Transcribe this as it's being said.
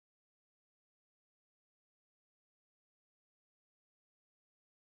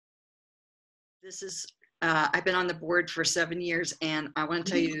This is, I've been on the board for 7 years, and I want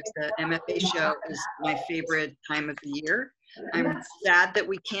to tell you the MFA show is my favorite time of the year. I'm sad that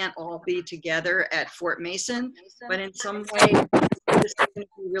we can't all be together at Fort Mason, but in some way, this is going to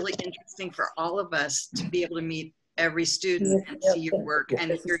be really interesting for all of us to be able to meet every student and see your work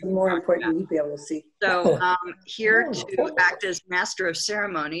and hear you. More important to be able to see. So here to act as master of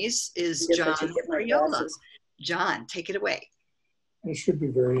ceremonies is Zhang Priola. John, take it away. It should be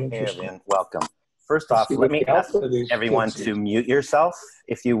very interesting. Hey everyone, welcome. First off, let me ask everyone to mute yourself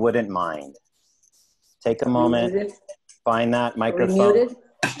if you wouldn't mind. Take a moment, find that microphone.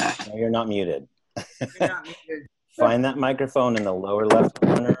 No, you're not muted. You're not muted. Find that microphone in the lower left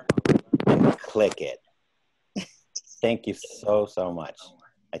corner and click it. Thank you so much.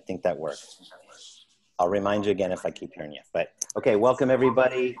 I think that works. I'll remind you again if I keep hearing you. But okay, welcome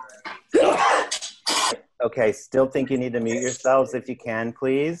everybody. Okay, still think you need to mute yourselves if you can,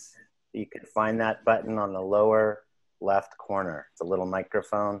 please. You can find that button on the lower left corner. It's a little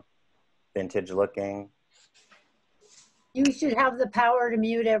microphone, vintage looking. You should have the power to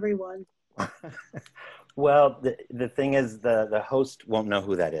mute everyone. Well, the thing is the host won't know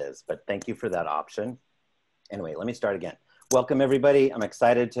who that is, but thank you for that option. Anyway, let me start again. Welcome everybody. I'm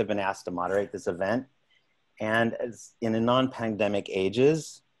excited to have been asked to moderate this event. And as in a non-pandemic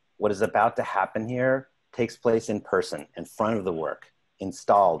ages, what is about to happen here takes place in person, in front of the work,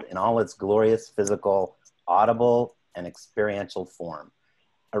 installed in all its glorious physical, audible, and experiential form.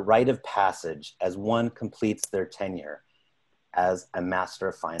 A rite of passage as one completes their tenure as a master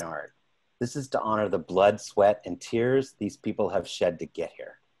of fine art. This is to honor the blood, sweat, and tears these people have shed to get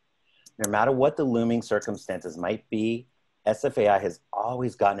here. No matter what the looming circumstances might be, SFAI has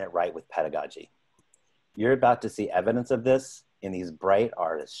always gotten it right with pedagogy. You're about to see evidence of this in these bright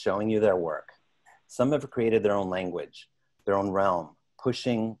artists showing you their work. Some have created their own language, their own realm,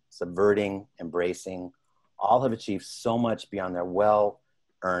 pushing, subverting, embracing. All have achieved so much beyond their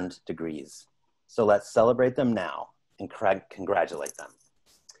well-earned degrees. So let's celebrate them now and congratulate them.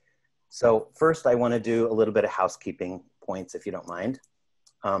 So first I want to do a little bit of housekeeping points if you don't mind.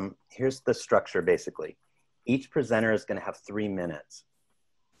 Here's the structure basically. Each presenter is going to have 3 minutes.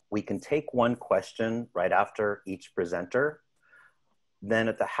 We can take one question right after each presenter. Then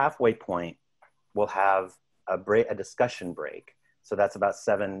at the halfway point, we'll have a discussion break. So that's about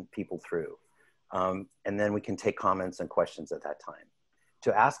 7 people through. And then we can take comments and questions at that time.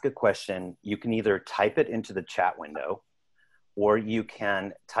 To ask a question, you can either type it into the chat window, or you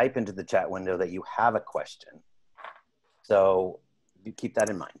can type into the chat window that you have a question. So you keep that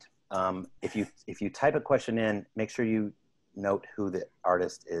in mind. If you type a question in, make sure you note who the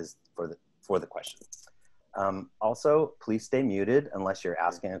artist is for the question. Also, please stay muted unless you're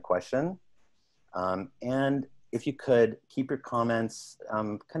asking a question. And if you could, keep your comments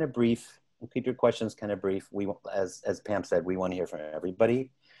kind of brief, and keep your questions kind of brief. As Pam said, we want to hear from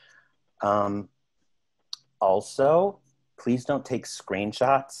everybody. Also, please don't take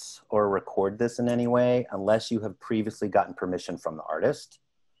screenshots or record this in any way unless you have previously gotten permission from the artist.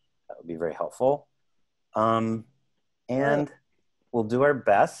 That would be very helpful. And we'll do our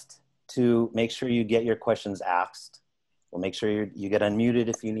best to make sure you get your questions asked. We'll make sure you get unmuted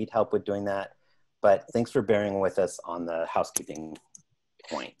if you need help with doing that. But thanks for bearing with us on the housekeeping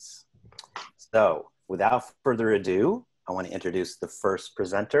points. So without further ado, I want to introduce the first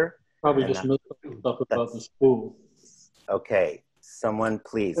presenter. Probably just talk about the school. Okay, someone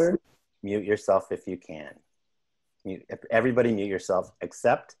please mute yourself if you can. Everybody mute yourself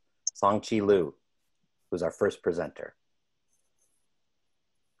except Songqi Liu, who's our first presenter.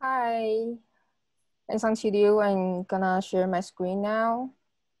 Hi, I'm Songqi Liu. I'm gonna share my screen now.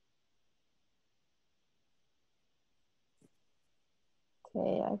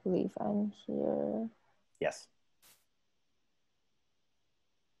 Okay, I believe I'm here. Yes.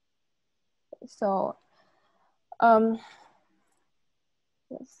 So,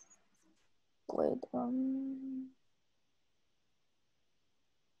 yes, wait,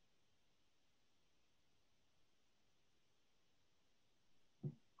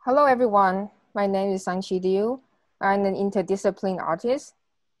 Hello everyone, my name is Songqi Liu. I'm an interdisciplinary artist.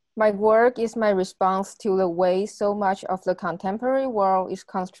 My work is my response to the way so much of the contemporary world is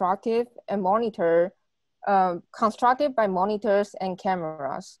constructed and monitored, constructed by monitors and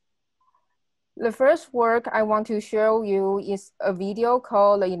cameras. The first work I want to show you is a video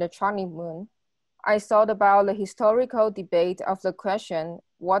called The Electronic Moon. I thought about the historical debate of the question,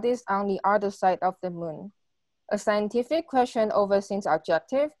 what is on the other side of the moon? A scientific question over seems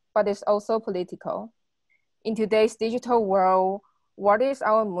objective, but it's also political. In today's digital world, what is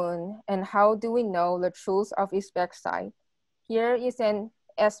our moon and how do we know the truth of its backside? Here is an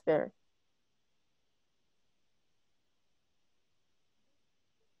iceberg.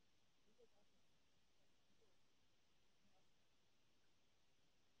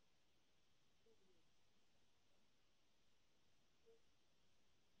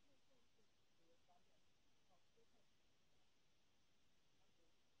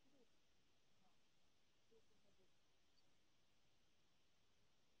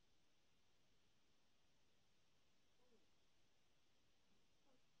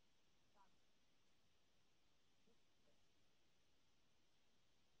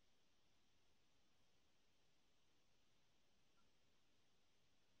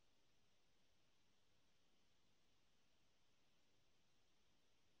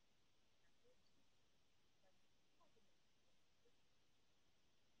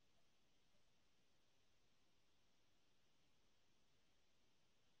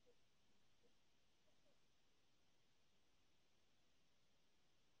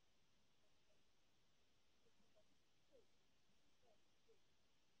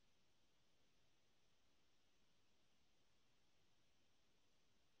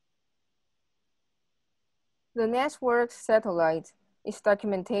 The network satellite is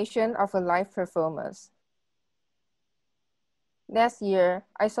documentation of a live performance. Last year,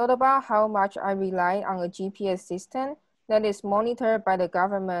 I thought about how much I rely on a GPS system that is monitored by the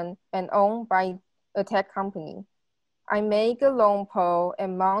government and owned by a tech company. I make a long pole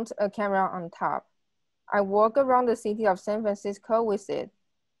and mount a camera on top. I walk around the city of San Francisco with it.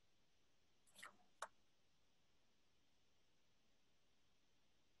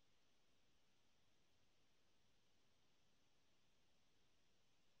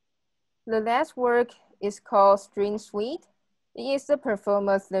 The last work is called String Suite. It is a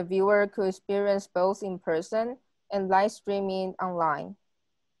performance the viewer could experience both in person and live streaming online.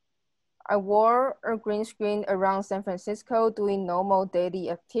 I wore a green screen around San Francisco doing normal daily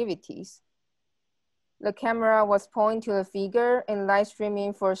activities. The camera was pointed to the figure and live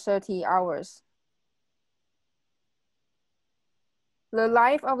streaming for 30 hours. The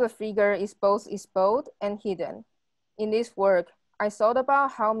life of the figure is both exposed and hidden. In this work, I thought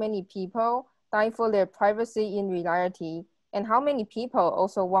about how many people die for their privacy in reality and how many people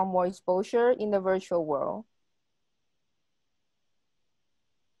also want more exposure in the virtual world.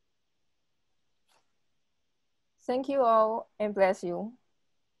 Thank you all and bless you.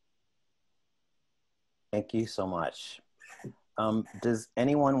 Thank you so much. Does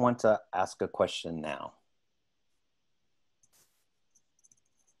anyone want to ask a question now?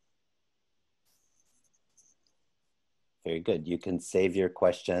 Very good. You can save your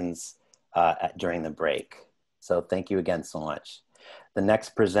questions during the break. So thank you again so much. The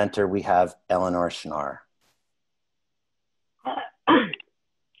next presenter, we have Eleanor Schnarr.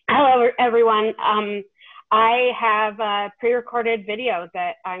 Hello, everyone. I have a pre-recorded video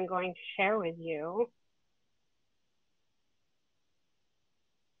that I'm going to share with you.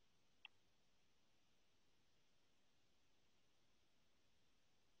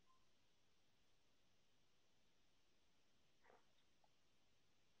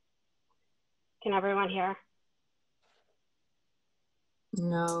 Can everyone hear?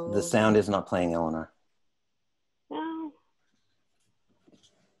 No. The sound is not playing, Eleanor. No.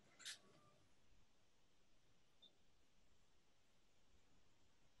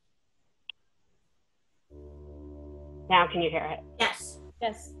 Now can you hear it? Yes.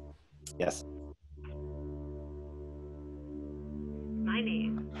 Yes. Yes. My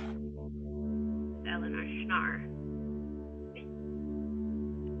name is Eleanor Schnarr.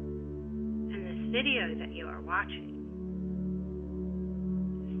 And this video that you are watching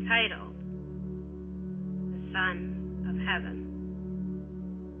is titled The Son of Heaven.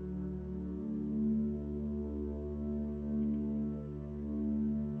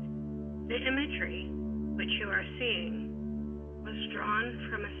 The imagery which you are seeing was drawn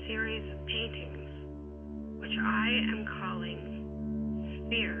from a series of paintings which I am calling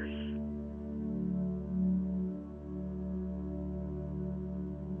spheres.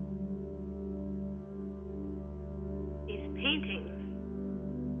 These paintings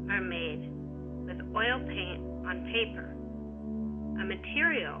are made with oil paint on paper, a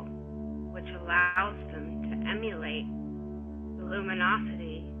material which allows them to emulate the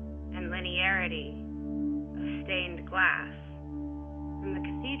luminosity and linearity of stained glass from the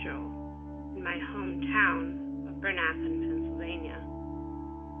cathedral in my hometown of Bernathen, Pennsylvania.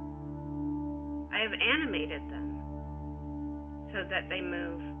 I have animated them so that they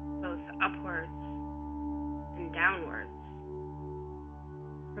move both upwards and downwards,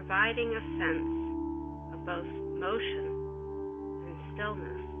 providing a sense of both motion and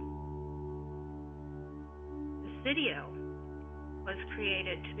stillness. This video was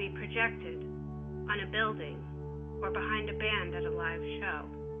created to be projected on a building or behind a band at a live show,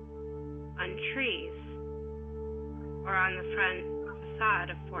 on trees, or on the front facade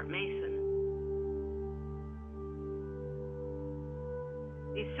of Fort Mason.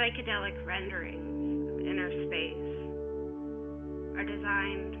 These psychedelic renderings of inner space are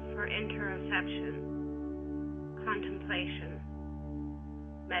designed for interoception, contemplation,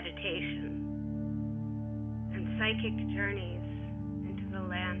 meditation, and psychic journeys into the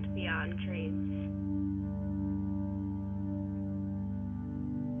land beyond dreams.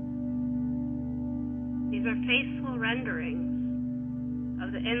 These are faithful renderings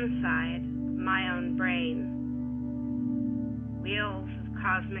of the inside of my own brain, wheels of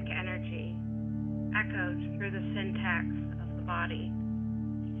cosmic energy echoed through the syntax of the body.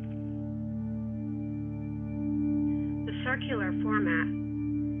 The circular format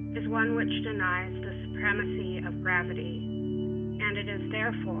is one which denies the supremacy of gravity, and it is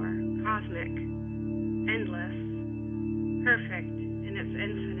therefore cosmic, endless, perfect in its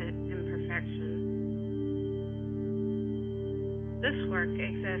infinite imperfection. This work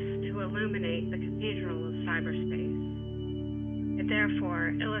exists to illuminate the cathedral of cyberspace. It therefore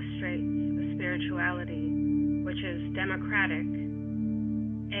illustrates a spirituality which is democratic,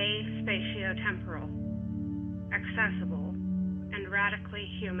 spatio-temporal, accessible, and radically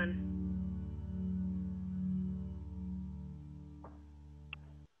human.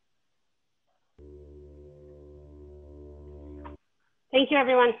 Thank you,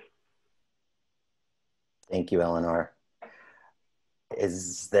 everyone. Thank you, Eleanor.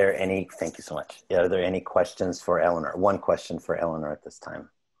 Is there any, thank you so much. Are there any questions for Eleanor? One question for Eleanor at this time.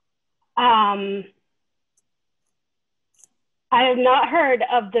 I have not heard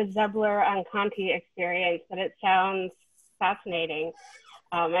of the Zebler on Conti experience, but it sounds fascinating.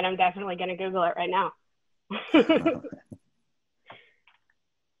 And I'm definitely going to Google it right now.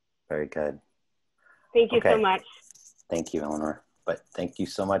 Very good. Thank you so much. Thank you, Eleanor. But thank you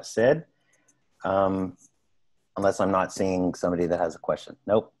so much, Sid. Unless I'm not seeing somebody that has a question.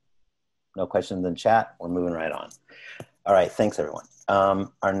 Nope. No questions in chat. We're moving right on. All right. Thanks, everyone.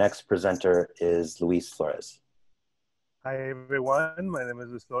 Our next presenter is Luis Flores. Hi, everyone. My name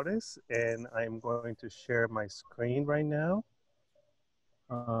is Luis Flores, and I'm going to share my screen right now.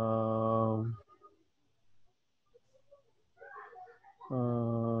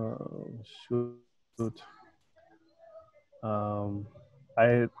 Shoot.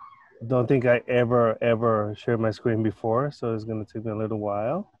 I don't think I ever shared my screen before, so it's going to take me a little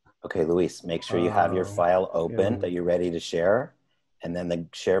while. Okay, Luis, make sure you have your file open that you're ready to share. And then the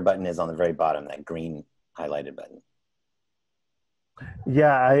share button is on the very bottom, that green highlighted button.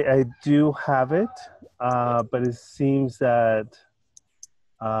 Yeah, I do have it, but it seems that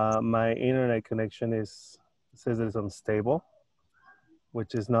my internet connection says it's unstable,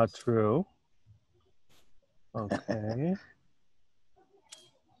 which is not true. Okay.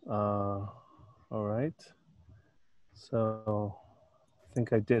 All right. So I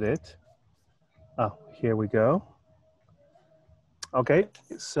think I did it. Oh, here we go. Okay,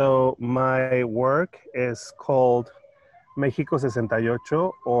 so my work is called México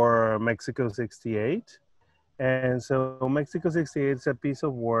 68 or Mexico 68. And so Mexico 68 is a piece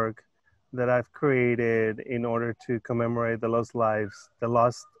of work that I've created in order to commemorate the lost lives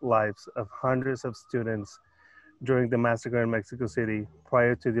of hundreds of students during the massacre in Mexico City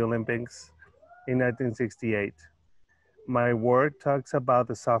prior to the Olympics in 1968. My work talks about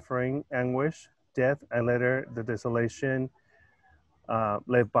the suffering, anguish, death, and later the desolation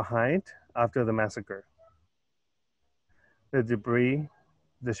left behind after the massacre. The debris,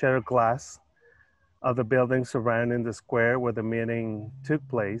 the shattered glass of the buildings surrounding the square where the meeting took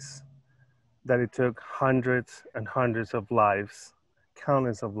place, that it took hundreds and hundreds of lives,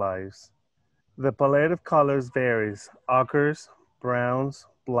 countless of lives. The palette of colors varies: ochres, browns,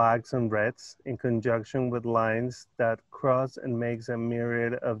 blacks, and reds, in conjunction with lines that cross and makes a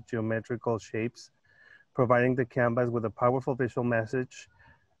myriad of geometrical shapes, providing the canvas with a powerful visual message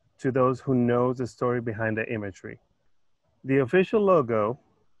to those who know the story behind the imagery. The official logo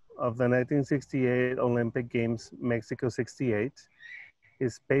of the 1968 Olympic Games, Mexico 68,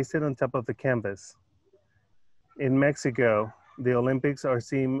 is pasted on top of the canvas. In Mexico, the Olympics are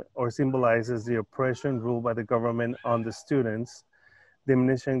seen or symbolizes the oppression ruled by the government on the students,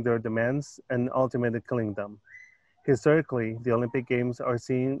 diminishing their demands and ultimately killing them. Historically, the Olympic Games are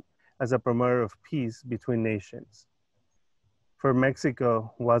seen as a promoter of peace between nations. For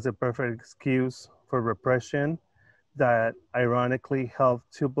Mexico was a perfect excuse for repression that ironically helped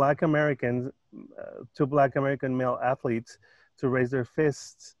two Black American male athletes to raise their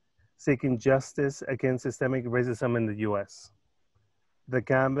fists, seeking justice against systemic racism in the US. The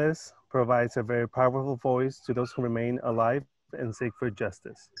canvas provides a very powerful voice to those who remain alive and seek for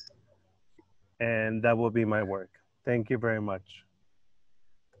justice. And that will be my work. Thank you very much.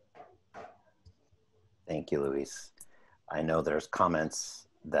 Thank you, Luis. I know there's comments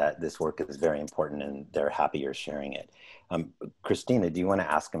that this work is very important and they're happy you're sharing it. Christina, do you want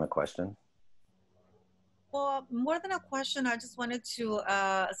to ask him a question? Well, more than a question, I just wanted to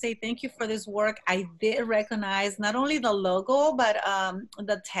say thank you for this work. I did recognize not only the logo, but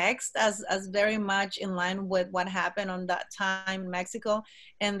the text as very much in line with what happened on that time in Mexico.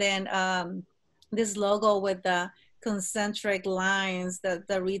 And then this logo with the concentric lines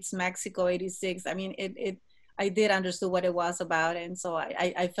that reads Mexico 86. I mean, I did understand what it was about. And so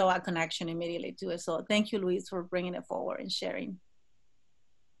I felt a connection immediately to it. So thank you, Luis, for bringing it forward and sharing.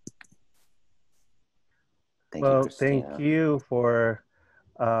 Thank you for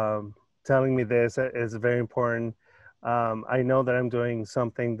telling me this. It's very important. I know that I'm doing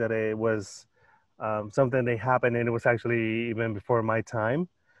something that it was something that happened and it was actually even before my time.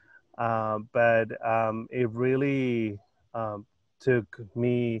 But it really took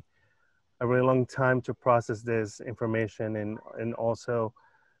me a really long time to process this information, and also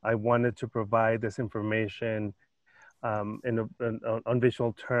I wanted to provide this information on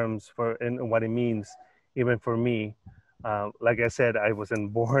visual terms and what it means, even for me. Like I said, I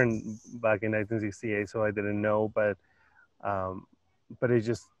wasn't born back in 1968, so I didn't know, but it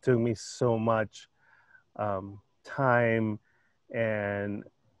just took me so much time, and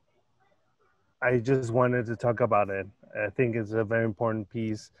I just wanted to talk about it. I think it's a very important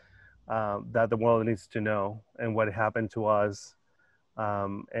piece that the world needs to know, and what happened to us,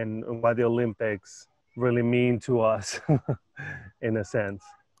 and what the Olympics really mean to us in a sense.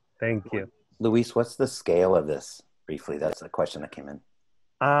 Thank you. Luis, what's the scale of this? Briefly, that's a question that came in.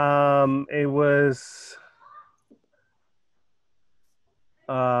 It was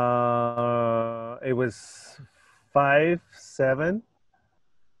 5'7"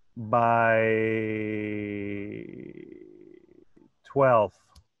 by 12.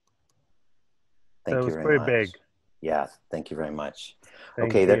 Thank you so it was very pretty much. Big. Yeah, thank you very much. Thank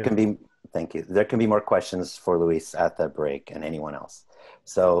okay, you. Thank you. There can be more questions for Luis at the break and anyone else.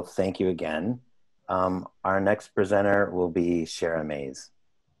 So thank you again. Our next presenter will be Shara Mays.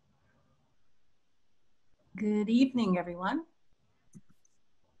 Good evening, everyone.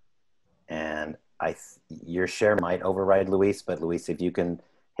 And your share might override Luis, but Luis, if you can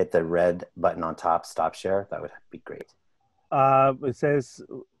hit the red button on top, stop share, that would be great. It says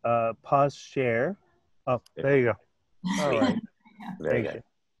pause share. Oh, there you go. All right. Very good.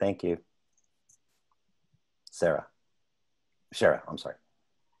 Thank you. Shara, I'm sorry.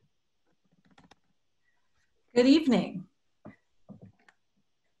 Good evening.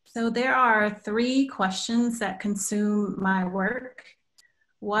 So there are 3 questions that consume my work.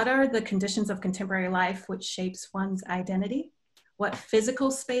 What are the conditions of contemporary life which shapes one's identity? What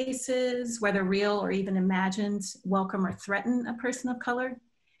physical spaces, whether real or even imagined, welcome or threaten a person of color?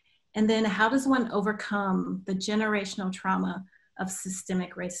 And then how does one overcome the generational trauma of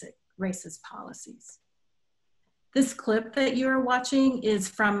systemic racist policies? This clip that you're watching is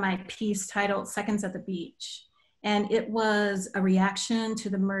from my piece titled Seconds at the Beach. And it was a reaction to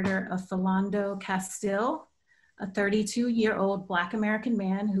the murder of Philando Castile, a 32-year-old Black American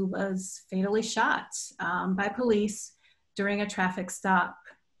man who was fatally shot by police during a traffic stop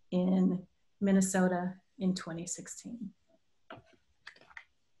in Minnesota in 2016.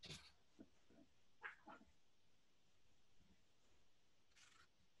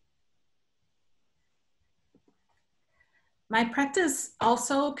 My practice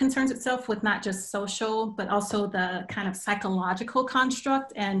also concerns itself with not just social, but also the kind of psychological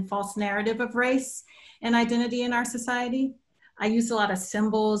construct and false narrative of race and identity in our society. I use a lot of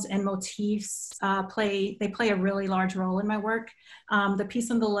symbols and motifs. They play a really large role in my work. The piece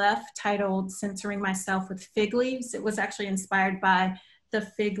on the left titled Censoring Myself with Fig Leaves, it was actually inspired by the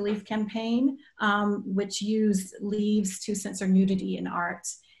Fig Leaf campaign, which used leaves to censor nudity in art.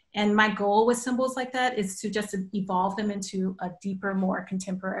 And my goal with symbols like that is to just evolve them into a deeper, more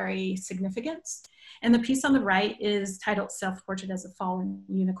contemporary significance. And the piece on the right is titled Self-Portrait as a Fallen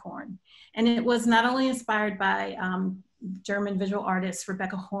Unicorn. And it was not only inspired by German visual artist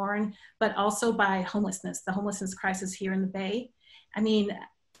Rebecca Horn, but also by homelessness, the homelessness crisis here in the Bay. I mean,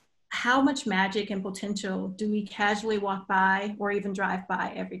 how much magic and potential do we casually walk by or even drive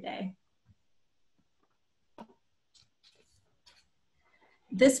by every day?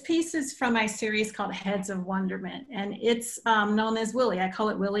 This piece is from my series called Heads of Wonderment, and it's known as Willie. I call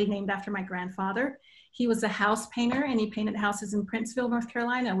it Willie, named after my grandfather. He was a house painter, and he painted houses in Princeville, North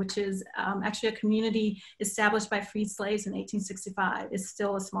Carolina, which is actually a community established by freed slaves in 1865. It's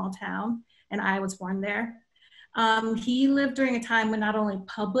still a small town, and I was born there. He lived during a time when not only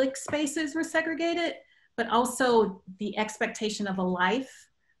public spaces were segregated, but also the expectation of a life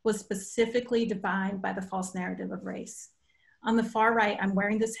was specifically defined by the false narrative of race. On the far right, I'm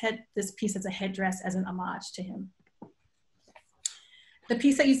wearing this piece as a headdress as an homage to him. The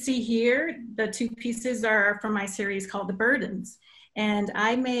piece that you see here, the 2 pieces are from my series called The Burdens. And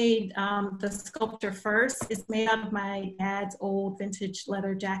I made the sculpture first. It's made out of my dad's old vintage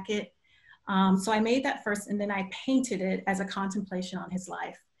leather jacket. So I made that first, and then I painted it as a contemplation on his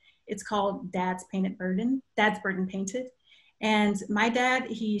life. It's called Dad's Burden Painted. And my dad,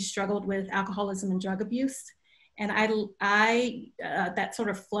 he struggled with alcoholism and drug abuse. And that sort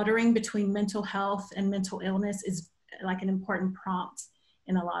of fluttering between mental health and mental illness is like an important prompt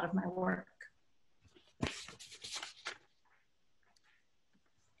in a lot of my work.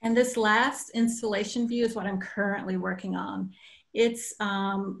 And this last installation view is what I'm currently working on. It's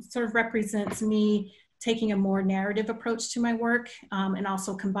sort of represents me taking a more narrative approach to my work and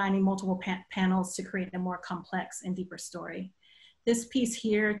also combining multiple panels to create a more complex and deeper story. This piece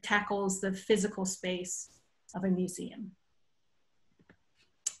here tackles the physical space of a museum.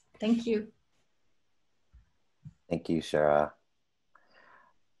 Thank you. Thank you, Shara.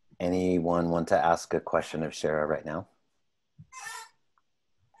 Anyone want to ask a question of Shara right now?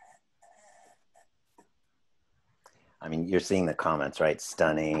 I mean, you're seeing the comments, right?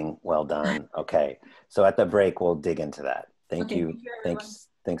 Stunning, well done. Okay, so at the break, we'll dig into that. Thank you.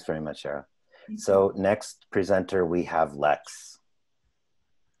 Thanks very much, Shara. So next presenter, we have Lex.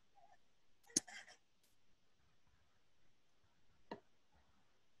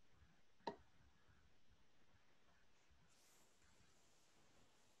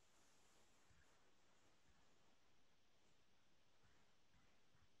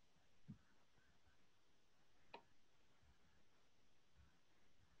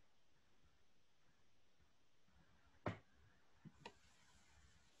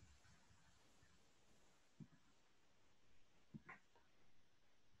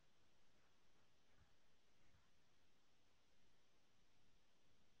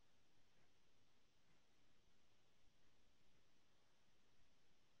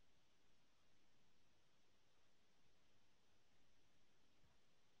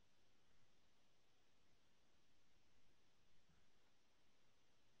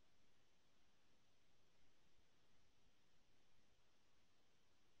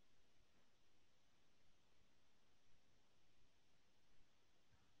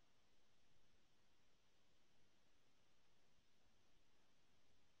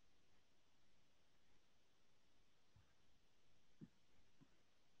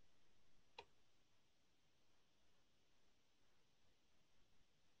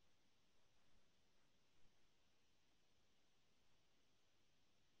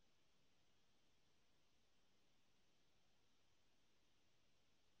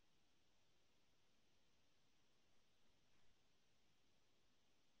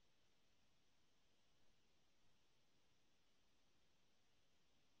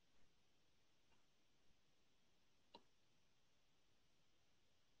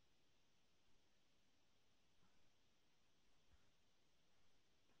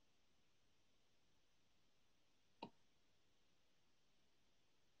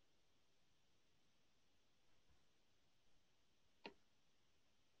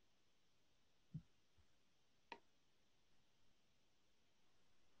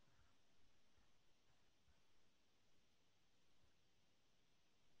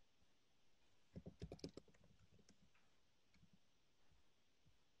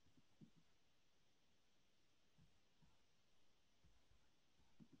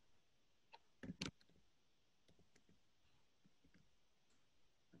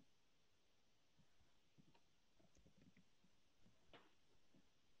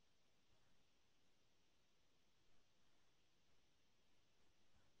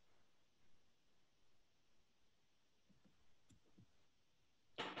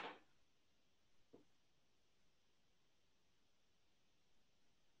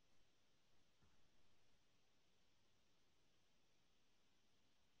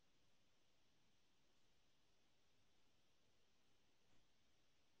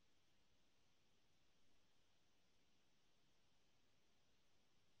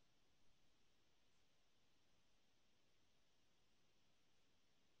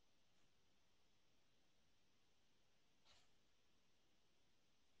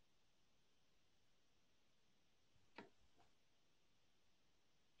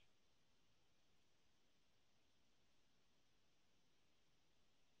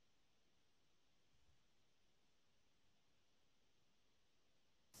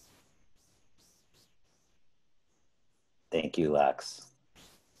 Thank you, Lex.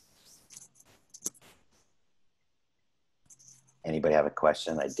 Anybody have a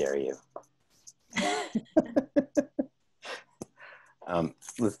question? I dare you.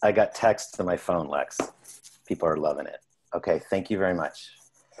 I got texts on my phone, Lex. People are loving it. Okay, thank you very much.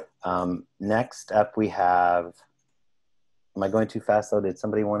 Next up we have, am I going too fast though? Did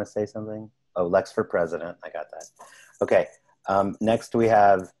somebody want to say something? Oh, Lex for president, I got that. Okay, next we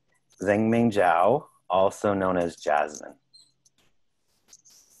have Zhang Mengjiao, also known as Jasmine.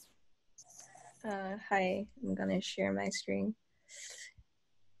 Hi, I'm gonna share my screen.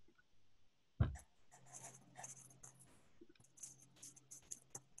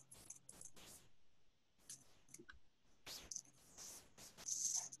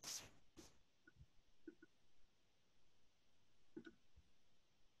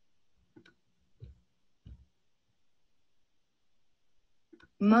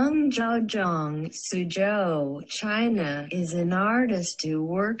 Mengjiao Zhang, Suzhou, China, is an artist who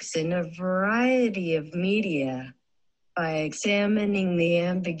works in a variety of media. by examining the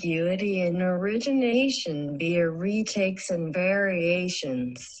ambiguity in origination via retakes and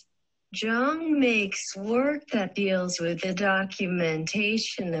variations. Zhang makes work that deals with the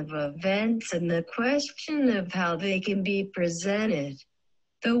documentation of events and the question of how they can be presented.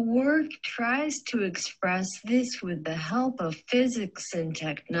 The work tries to express this with the help of physics and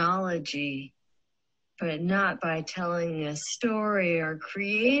technology, but not by telling a story or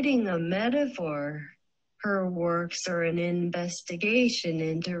creating a metaphor. Her works are an investigation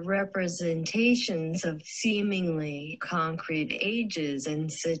into representations of seemingly concrete ages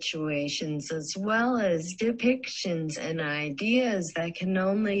and situations, as well as depictions and ideas that can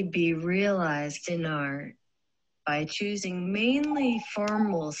only be realized in art. By choosing mainly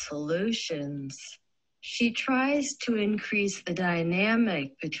formal solutions, she tries to increase the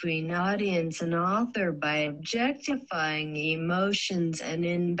dynamic between audience and author by objectifying emotions and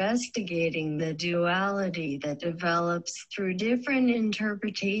investigating the duality that develops through different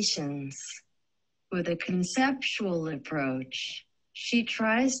interpretations. With a conceptual approach, she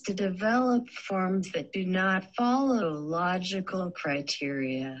tries to develop forms that do not follow logical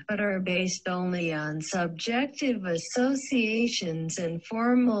criteria, but are based only on subjective associations and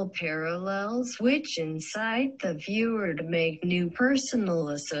formal parallels, which incite the viewer to make new personal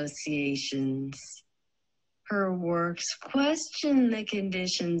associations. Her works question the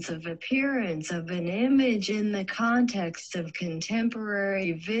conditions of appearance of an image in the context of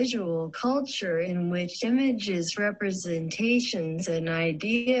contemporary visual culture in which images, representations, and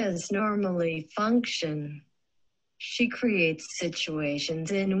ideas normally function. She creates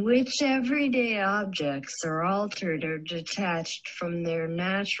situations in which everyday objects are altered or detached from their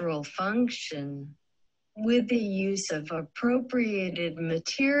natural function, with the use of appropriated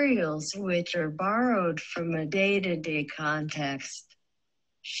materials which are borrowed from a day-to-day context.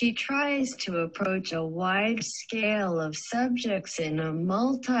 She tries to approach a wide scale of subjects in a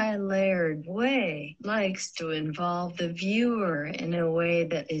multi-layered way, likes to involve the viewer in a way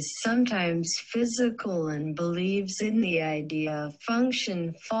that is sometimes physical, and believes in the idea of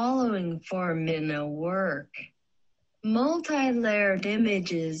function following form in a work. Multi-layered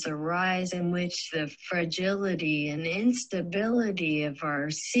images arise in which the fragility and instability of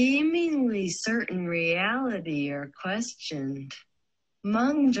our seemingly certain reality are questioned.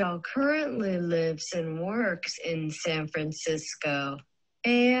 Mengjiao currently lives and works in San Francisco.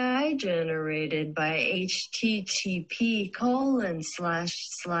 AI generated by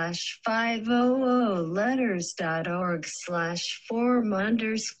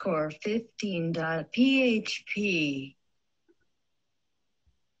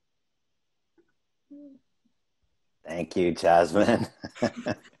Thank you, Jasmine.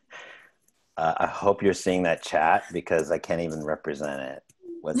 I hope you're seeing that chat because I can't even represent it.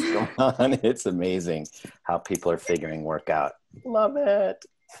 What's going on? It's amazing how people are figuring work out. Love it.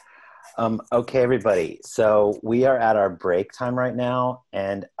 Okay, everybody. So we are at our break time right now.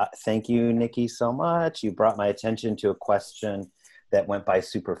 And thank you, Nikki, so much. You brought my attention to a question that went by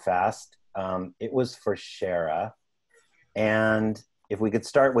super fast. It was for Shara. And if we could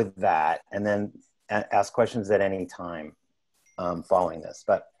start with that and then ask questions at any time following this.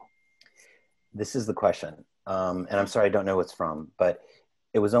 But this is the question. And I'm sorry, I don't know who it's from, but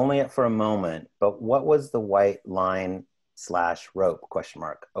it was only for a moment. But what was the white line / rope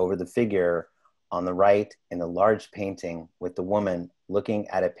over the figure on the right in the large painting with the woman looking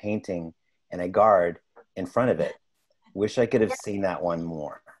at a painting and a guard in front of it? Wish I could have seen that one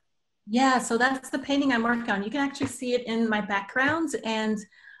more. Yeah, so that's the painting I'm working on. You can actually see it in my background, and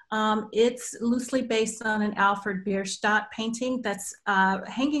it's loosely based on an Alfred Bierstadt painting that's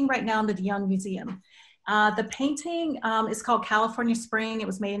hanging right now in the De Young Museum. The painting is called California Spring. It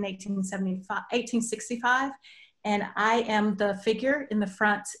was made in 1865, and I am the figure in the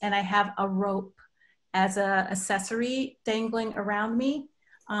front, and I have a rope as an accessory dangling around me.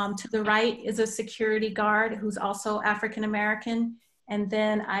 To the right is a security guard who's also African-American. And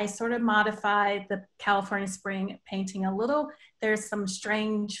then I sort of modified the California Spring painting a little. There's some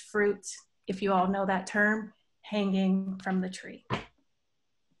strange fruit, if you all know that term, hanging from the tree.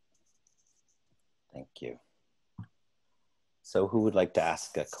 Thank you. So who would like to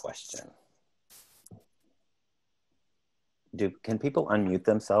ask a question? Can people unmute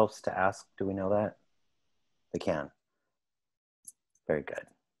themselves to ask? Do we know that? They can. Very good.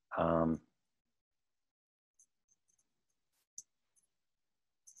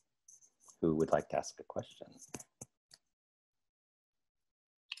 Who would like to ask a question?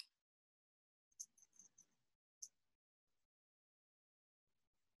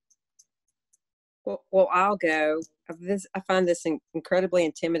 Well, I'll go. I find this incredibly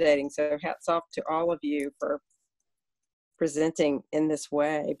intimidating, so hats off to all of you for presenting in this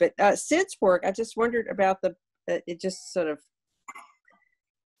way. But Sid's work, I just wondered about it just sort of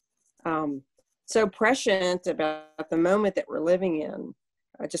so prescient about the moment that we're living in.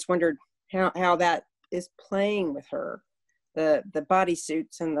 I just wondered how that is playing with her, the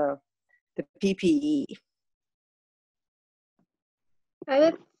bodysuits and the PPE. I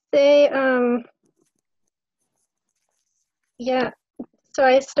would say, yeah, so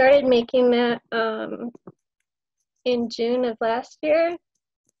I started making that in June of last year.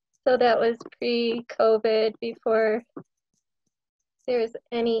 So that was pre-COVID, before there was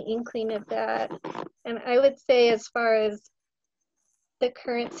any inkling of that. And I would say, as far as the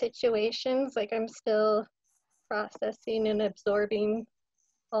current situations, like, I'm still processing and absorbing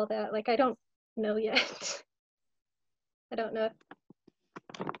all that. Like, I don't know yet. I don't know if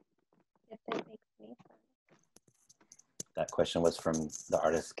that makes any sense. That question was from the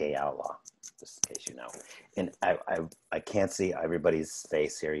artist Gay Outlaw, just in case you know. And I can't see everybody's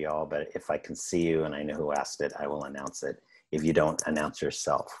face here, y'all, but if I can see you and I know who asked it, I will announce it. If you don't, announce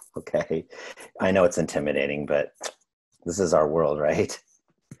yourself, okay? I know it's intimidating, but this is our world, right?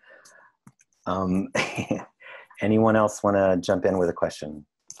 Anyone else want to jump in with a question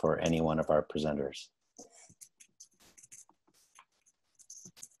for any one of our presenters?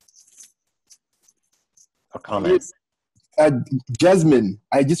 Or comments? Jasmine,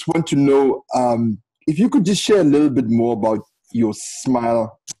 I just want to know if you could just share a little bit more about your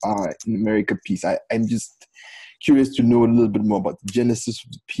Smile in America piece. I'm just curious to know a little bit more about the genesis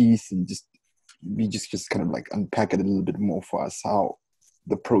of the piece, and just kind of like unpack it a little bit more for us, how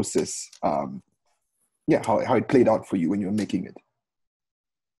the process, how it played out for you when you were making it.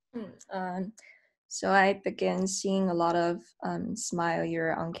 So I began seeing a lot of Smile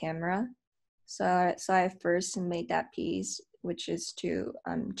You're on camera. So I first made that piece, which is to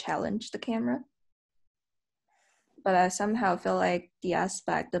challenge the camera. But I somehow feel like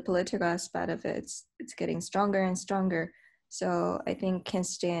the political aspect of it, it's getting stronger and stronger. So I think can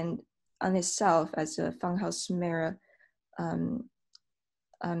stand on itself as a funhouse mirror,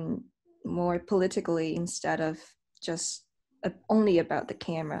 more politically, instead of just only about the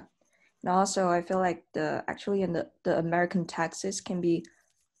camera. And also I feel like the American taxes can be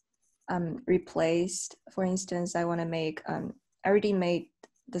replaced. For instance, I want to make, I already made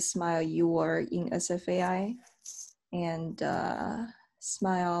the Smile You Were in SFAI and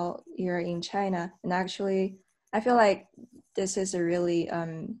Smile You're in China. And actually, I feel like this is a really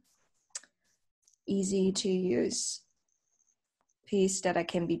easy to use piece that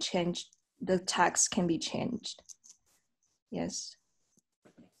can be changed. The text can be changed. Yes.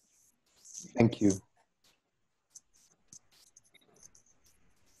 Thank you.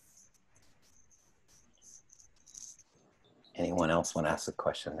 Anyone else want to ask a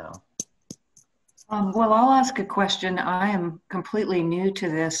question now? Well, I'll ask a question. I am completely new to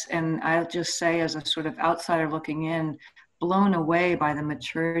this, and I'll just say, as a sort of outsider looking in, blown away by the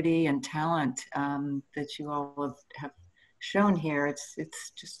maturity and talent that you all have shown here.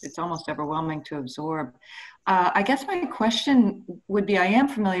 It's almost overwhelming to absorb. I guess my question would be, I am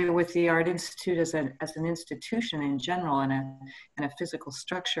familiar with the Art Institute as an institution in general and a physical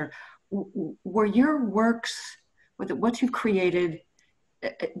structure. Were your works, what you've created,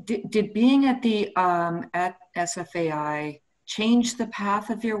 did being at the at SFAI change the path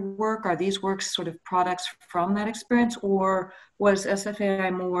of your work? Are these works sort of products from that experience, or was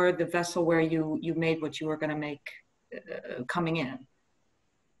SFAI more the vessel where you made what you were going to make coming in?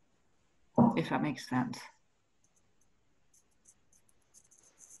 If that makes sense.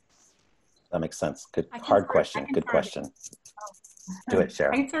 That makes sense. Good, hard question. Good question. Do it,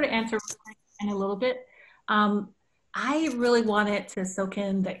 Shara. I can sort of answer in a little bit. I really wanted to soak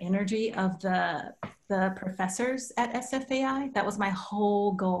in the energy of the professors at SFAI. That was my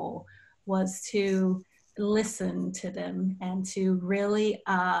whole goal, was to listen to them and to really,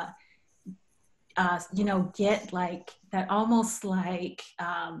 get like that, almost like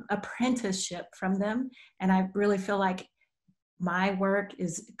apprenticeship from them. And I really feel like my work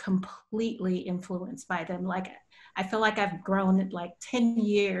is completely influenced by them. Like, I feel like I've grown like 10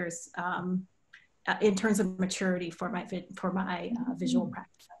 years in terms of maturity for my visual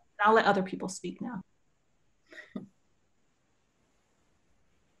practice. I'll let other people speak now.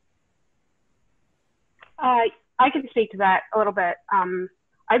 I can speak to that a little bit.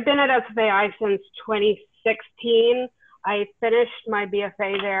 I've been at SFAI since 2016. I finished my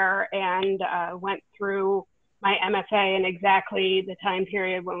BFA there and went through my MFA in exactly the time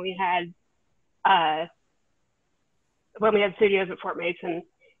period when we had studios at Fort Mason.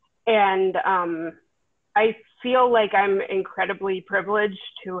 And I feel like I'm incredibly privileged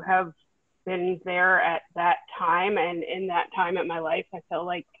to have been there at that time. And in that time in my life, I feel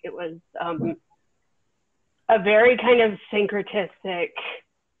like it was a very kind of syncretistic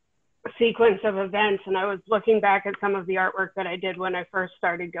sequence of events. And I was looking back at some of the artwork that I did when I first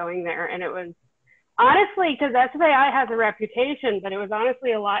started going there. And it was honestly, because SFAI has a reputation, but it was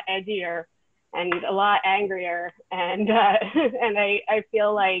honestly a lot edgier and a lot angrier. And and I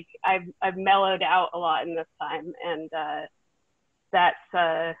feel like I've mellowed out a lot in this time. And that's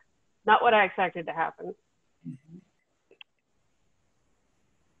not what I expected to happen.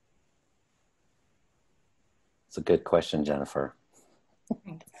 It's a good question, Jennifer.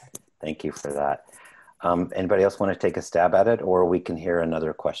 Thank you for that. Anybody else want to take a stab at it, or we can hear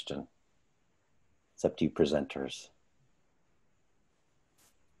another question? It's up to you presenters.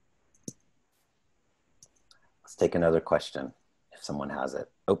 Let's take another question if someone has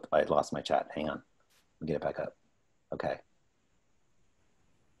it. Oh, I lost my chat. Hang on. Let me get it back up. Okay.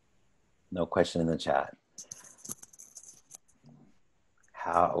 No question in the chat.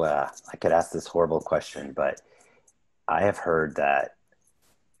 I could ask this horrible question, but I have heard that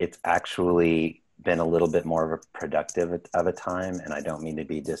it's actually been a little bit more of a productive of a time, and I don't mean to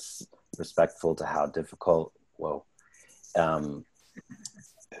be disrespectful to how difficult, whoa,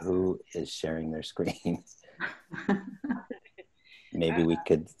 who is sharing their screen? Maybe we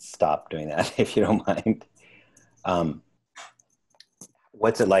could stop doing that if you don't mind.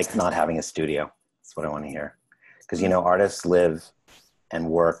 What's it like not having a studio? That's what I want to hear. Because, you know, artists live and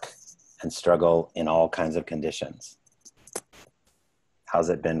work and struggle in all kinds of conditions. How's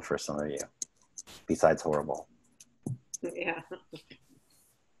it been for some of you, besides horrible? Yeah.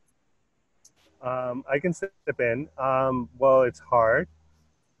 I can step in. Well, it's hard.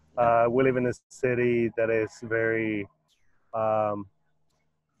 We live in a city that is very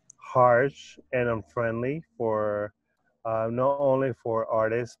harsh and unfriendly for not only for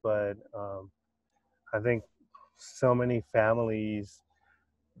artists, but I think so many families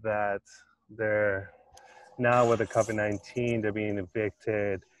that they're now with the COVID-19, they're being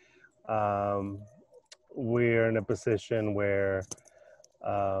evicted. We're in a position where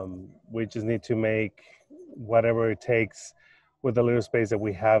we just need to make whatever it takes with the little space that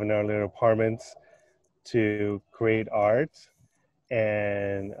we have in our little apartments to create art.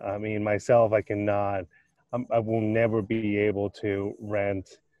 And I mean, myself, I will never be able to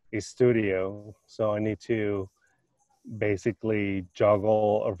rent a studio. So I need to basically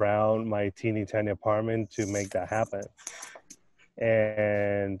juggle around my teeny tiny apartment to make that happen.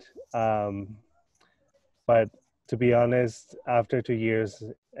 And, but to be honest, after 2 years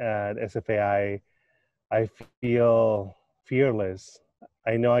at SFAI, I feel fearless.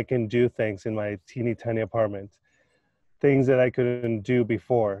 I know I can do things in my teeny tiny apartment, things that I couldn't do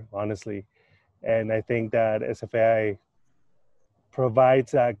before, honestly. And I think that SFAI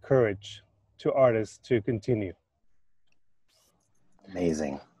provides that courage to artists to continue.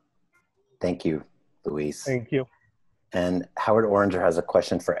 Amazing. Thank you, Luis. Thank you. And Howard Oranger has a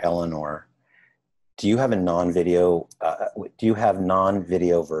question for Eleanor. Do you have a non-video,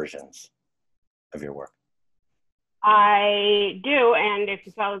 versions of your work? I do, and if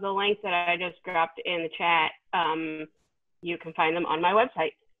you follow the link that I just dropped in the chat, you can find them on my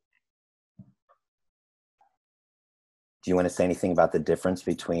website. Do you want to say anything about the difference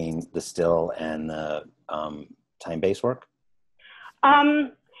between the still and the time-based work?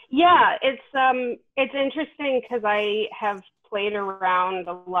 Yeah, it's interesting because I have played around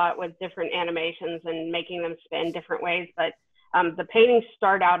a lot with different animations and making them spin different ways, but the paintings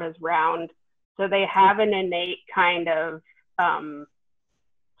start out as round, so they have an innate kind of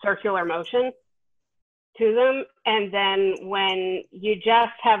circular motion to them. And then when you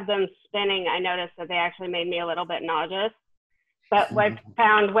just have them spinning, I noticed that they actually made me a little bit nauseous. But I've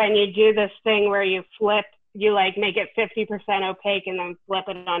found when you do this thing where you flip, you like make it 50% opaque and then flip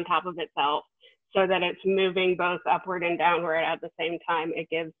it on top of itself so that it's moving both upward and downward at the same time, it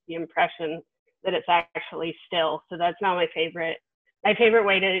gives the impression that it's actually still. So that's not my favorite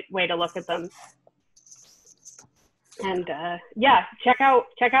way to look at them. And yeah, check out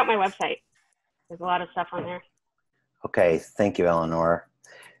my website. There's a lot of stuff on there. Okay, thank you, Eleanor.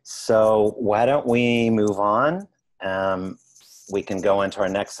 So why don't we move on? We can go into our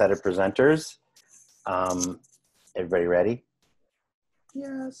next set of presenters. Everybody ready?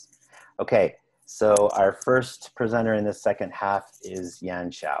 Yes. Okay, so our first presenter in the second half is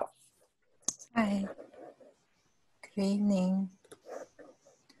Shao. Hi, good evening.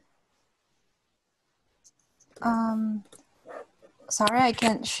 Sorry, I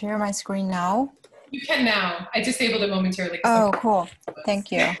can't share my screen now. You can now. I disabled it momentarily. Oh, cool.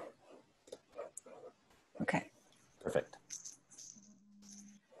 Thank you. Okay. Perfect.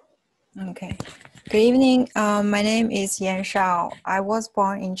 Okay. Good evening. My name is Shao. I was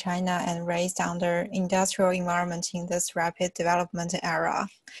born in China and raised under industrial environment in this rapid development era.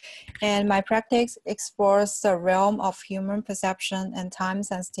 And my practice explores the realm of human perception and time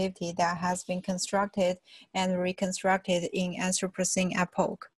sensitivity that has been constructed and reconstructed in Anthropocene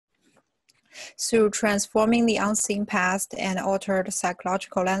epoch. Through transforming the unseen past and altered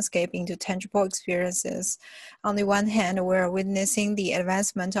psychological landscape into tangible experiences. On the one hand, we're witnessing the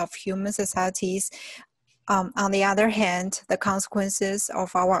advancement of human societies. On the other hand, the consequences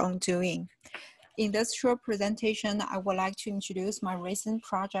of our own doing. In this short presentation, I would like to introduce my recent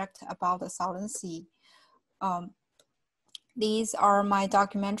project about the Southern Sea. These are my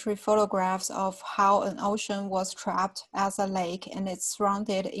documentary photographs of how an ocean was trapped as a lake and its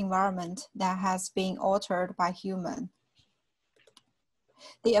surrounded environment that has been altered by human.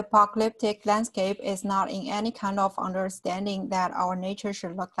 The apocalyptic landscape is not in any kind of understanding that our nature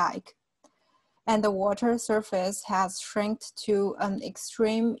should look like. And the water surface has shrunk to an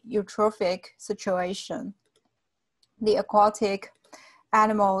extreme eutrophic situation. The aquatic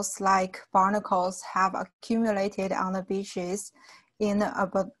animals like barnacles have accumulated on the beaches in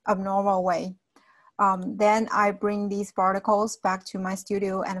an abnormal way. Then I bring these barnacles back to my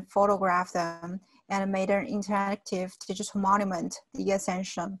studio and photograph them and made an interactive digital monument, the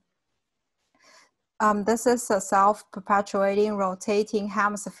Ascension. This is a self-perpetuating rotating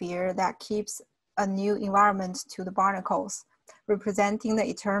hemisphere that keeps a new environment to the barnacles, representing the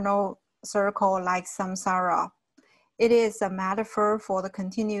eternal circle like samsara. It is a metaphor for the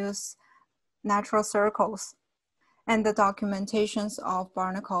continuous natural circles, and the documentations of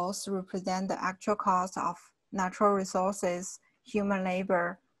barnacles represent the actual cost of natural resources, human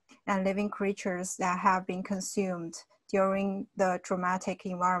labor, and living creatures that have been consumed during the dramatic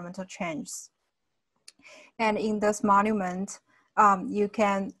environmental changes. And in this monument, you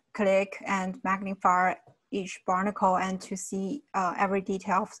can click and magnify each barnacle and to see every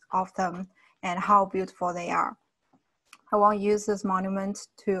detail of them and how beautiful they are. I want to use this monument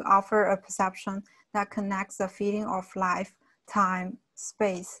to offer a perception that connects the feeling of life, time,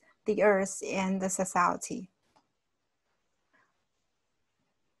 space, the earth, and the society.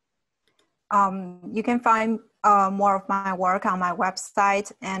 You can find more of my work on my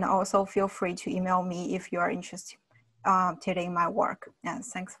website, and also feel free to email me if you are interested in my work. And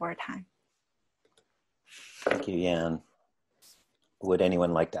thanks for your time. Thank you, Yan. Would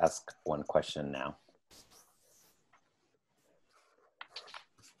anyone like to ask one question now?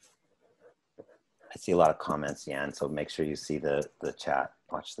 I see a lot of comments, Yan, so make sure you see the chat,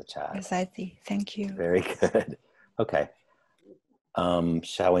 watch the chat. Yes, I see. Thank you. Very good. Okay.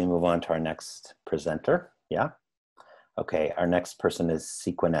 Shall we move on to our next presenter? Yeah? Okay, our next person is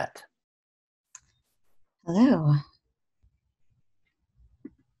Sequinette. Hello.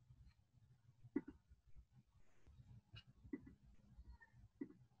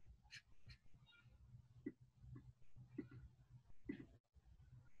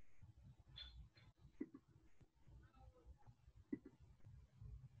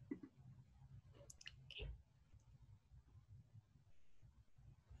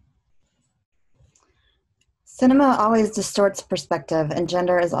 Cinema always distorts perspective and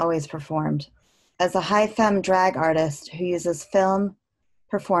gender is always performed. As a high femme drag artist who uses film,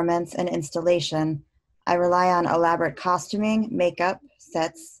 performance, and installation, I rely on elaborate costuming, makeup,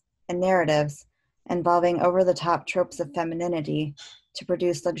 sets, and narratives involving over-the-top tropes of femininity to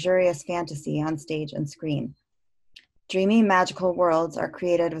produce luxurious fantasy on stage and screen. Dreamy, magical worlds are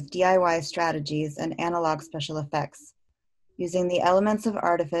created with DIY strategies and analog special effects, using the elements of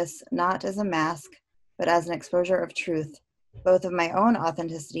artifice not as a mask, but as an exposure of truth, both of my own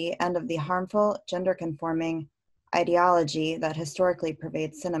authenticity and of the harmful, gender-conforming ideology that historically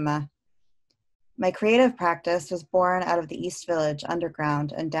pervades cinema. My creative practice was born out of the East Village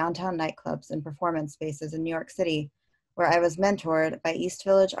underground and downtown nightclubs and performance spaces in New York City, where I was mentored by East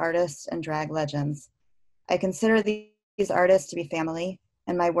Village artists and drag legends. I consider these artists to be family,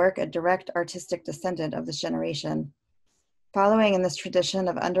 and my work a direct artistic descendant of this generation. Following in this tradition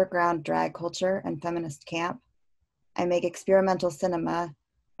of underground drag culture and feminist camp, I make experimental cinema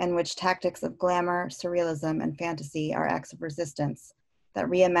in which tactics of glamour, surrealism, and fantasy are acts of resistance that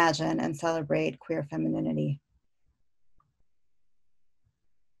reimagine and celebrate queer femininity.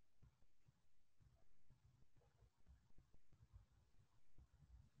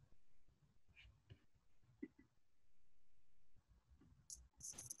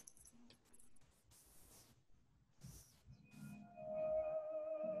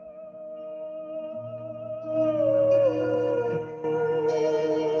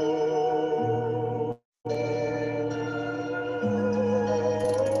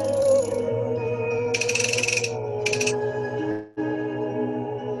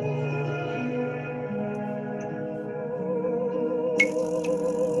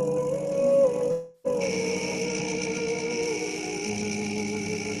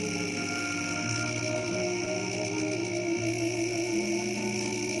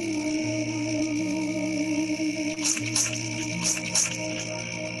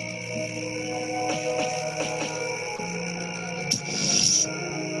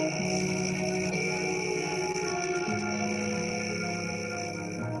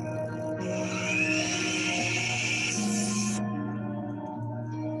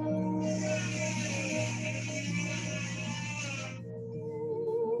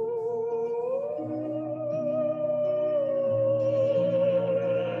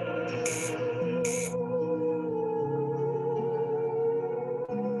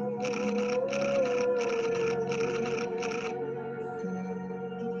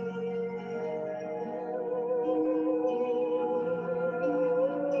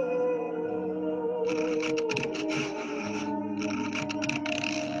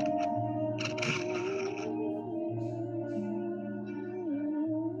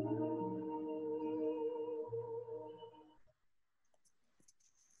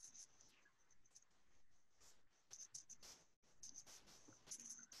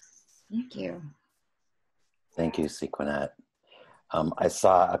 Thank you. Thank you, Sequinette. I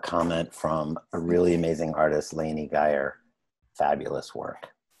saw a comment from a really amazing artist, Lainey Geyer. Fabulous work.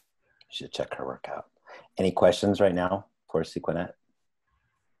 You should check her work out. Any questions right now for Sequinette?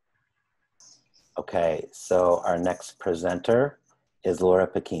 Okay, so our next presenter is Laura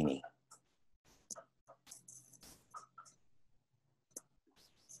Pacchini.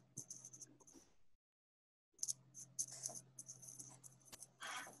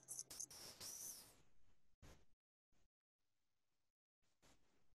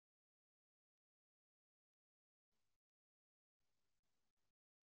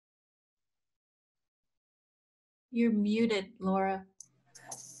 You're muted, Laura.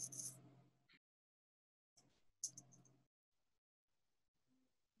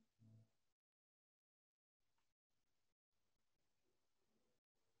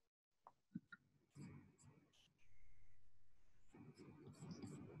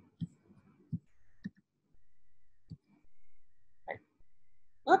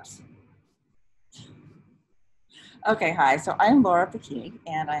 Whoops. Okay, hi. So I'm Laura Pacchini,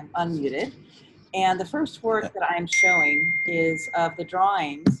 and I'm unmuted. And the first work that I'm showing is of the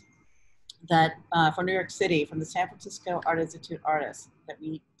drawings that from New York City, from the San Francisco Art Institute artists that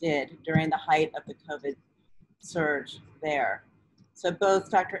we did during the height of the COVID surge there. So both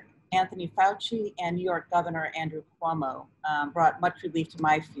Dr. Anthony Fauci and New York Governor Andrew Cuomo brought much relief to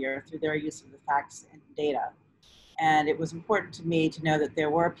my fear through their use of the facts and data. And it was important to me to know that there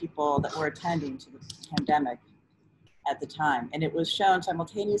were people that were attending to the pandemic at the time. And it was shown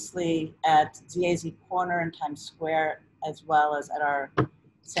simultaneously at ZAZ Corner in Times Square, as well as at our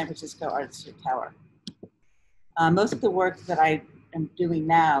San Francisco Art Institute Tower. Most of the work that I am doing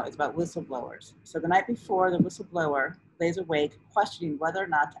now is about whistleblowers. So the night before, the whistleblower lays awake questioning whether or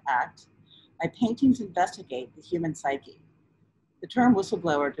not to act. My paintings investigate the human psyche. The term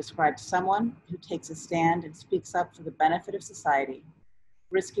whistleblower describes someone who takes a stand and speaks up for the benefit of society,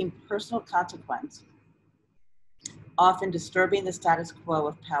 risking personal consequence, often disturbing the status quo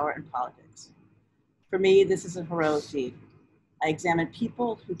of power and politics. For me, this is a heroic deed. I examine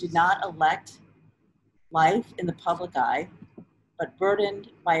people who did not elect life in the public eye, but burdened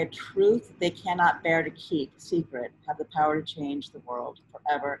by a truth they cannot bear to keep secret, have the power to change the world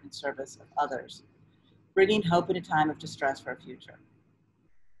forever in service of others, bringing hope in a time of distress for a future.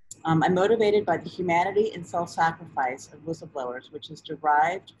 I'm motivated by the humanity and self-sacrifice of whistleblowers, which is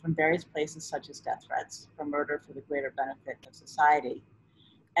derived from various places such as death threats, from murder for the greater benefit of society,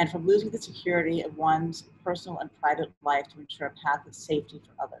 and from losing the security of one's personal and private life to ensure a path of safety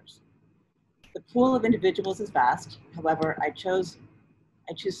for others. The pool of individuals is vast. However, I choose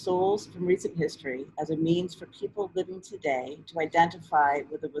souls from recent history as a means for people living today to identify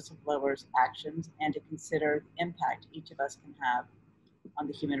with the whistleblower's actions and to consider the impact each of us can have on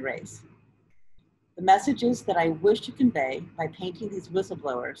the human race. The messages that I wish to convey by painting these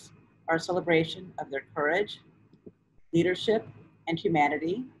whistleblowers are a celebration of their courage, leadership, and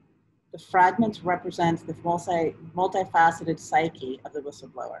humanity. The fragments represent the multifaceted psyche of the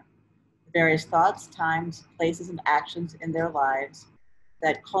whistleblower, the various thoughts, times, places, and actions in their lives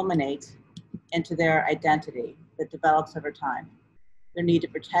that culminate into their identity that develops over time. Their need to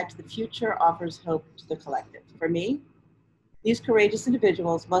protect the future offers hope to the collective. For me, these courageous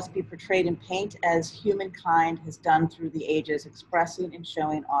individuals must be portrayed in paint as humankind has done through the ages, expressing and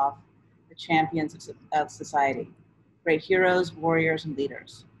showing off the champions of society, great heroes, warriors, and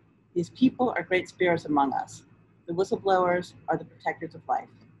leaders. These people are great spirits among us. The whistleblowers are the protectors of life.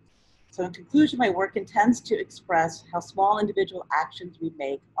 So in conclusion, my work intends to express how small individual actions we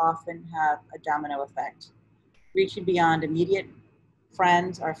make often have a domino effect, reaching beyond immediate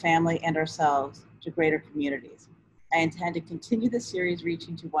friends, our family, and ourselves to greater communities. I intend to continue the series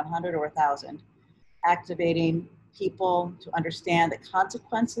reaching to 100 or 1,000, activating people to understand that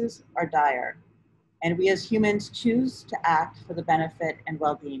consequences are dire, and we as humans choose to act for the benefit and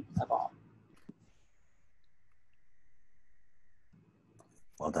well-being of all.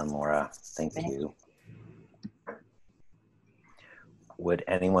 Well done, Laura. Thank you. Would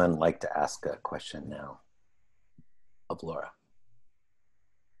anyone like to ask a question now of Laura?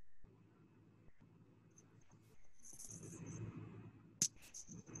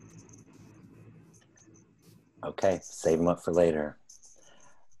 Okay, save them up for later.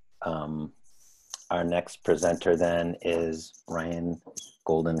 Our next presenter then is Ryan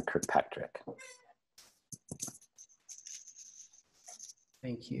Golden Kirkpatrick.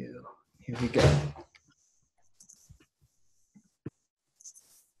 Thank you. Here we go.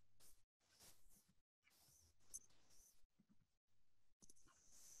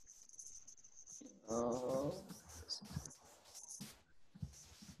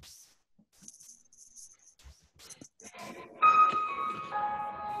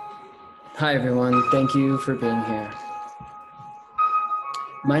 Hi, everyone. Thank you for being here.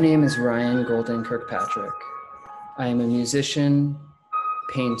 My name is Ryan Golden Kirkpatrick. I am a musician,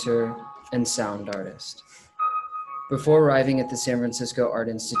 painter, and sound artist. Before arriving at the San Francisco Art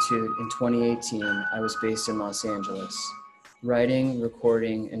Institute in 2018, I was based in Los Angeles, writing,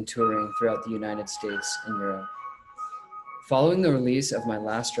 recording, and touring throughout the United States and Europe. Following the release of my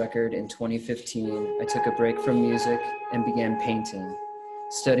last record in 2015, I took a break from music and began painting,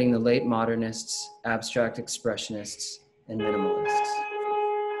 studying the late modernists, abstract expressionists, and minimalists.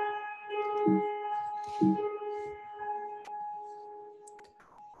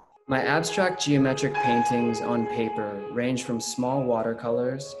 My abstract geometric paintings on paper range from small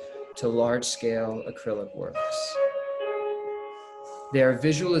watercolors to large-scale acrylic works. They are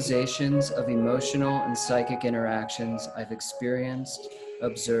visualizations of emotional and psychic interactions I've experienced,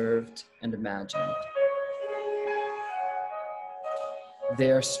 observed, and imagined. They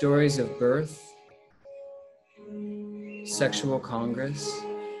are stories of birth, sexual congress,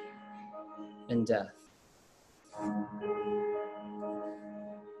 and death.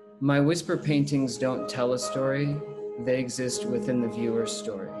 My whisper paintings don't tell a story, they exist within the viewer's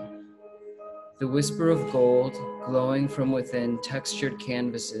story. The whisper of gold, glowing from within textured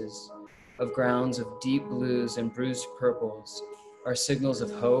canvases of grounds of deep blues and bruised purples are signals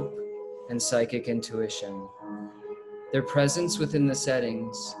of hope and psychic intuition. Their presence within the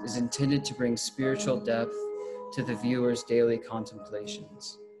settings is intended to bring spiritual depth to the viewer's daily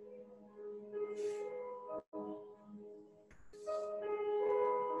contemplations.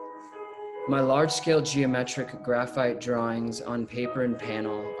 My large-scale geometric graphite drawings on paper and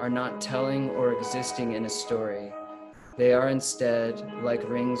panel are not telling or existing in a story. They are instead like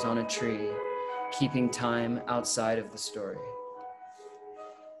rings on a tree, keeping time outside of the story.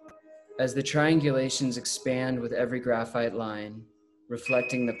 As the triangulations expand with every graphite line,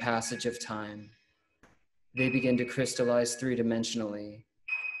 reflecting the passage of time, they begin to crystallize three-dimensionally,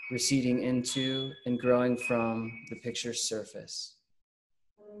 receding into and growing from the picture's surface.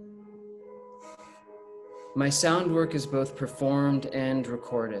 My sound work is both performed and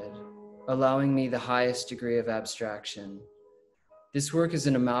recorded, allowing me the highest degree of abstraction. This work is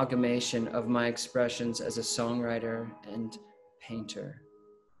an amalgamation of my expressions as a songwriter and painter.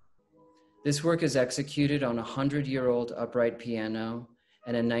 This work is executed on a 100-year-old upright piano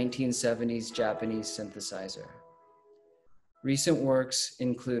and a 1970s Japanese synthesizer. Recent works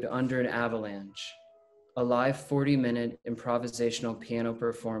include Under an Avalanche, a live 40-minute improvisational piano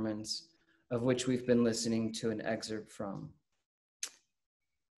performance of which we've been listening to an excerpt from,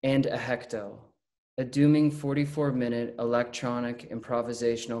 and A Hecto, a dooming 44-minute electronic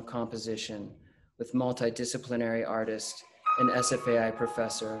improvisational composition with multidisciplinary artist and SFAI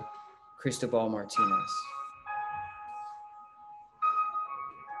professor, Cristobal Martinez.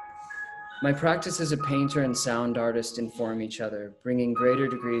 My practice as a painter and sound artist inform each other, bringing greater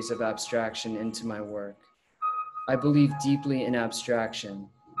degrees of abstraction into my work. I believe deeply in abstraction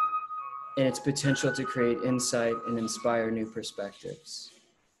and its potential to create insight and inspire new perspectives.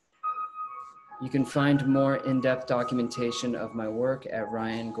 You can find more in-depth documentation of my work at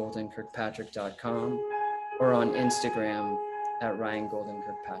ryangoldenkirkpatrick.com or on Instagram at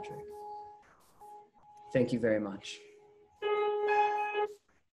ryangoldenkirkpatrick. Thank you very much.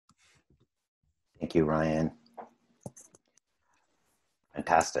 Thank you, Ryan.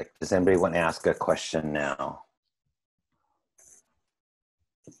 Fantastic. Does anybody want to ask a question now?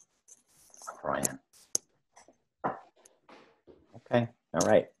 Ryan. Okay, all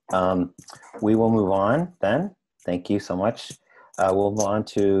right. We will move on then. Thank you so much. We'll move on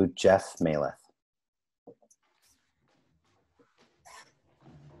to Jeff Maylath.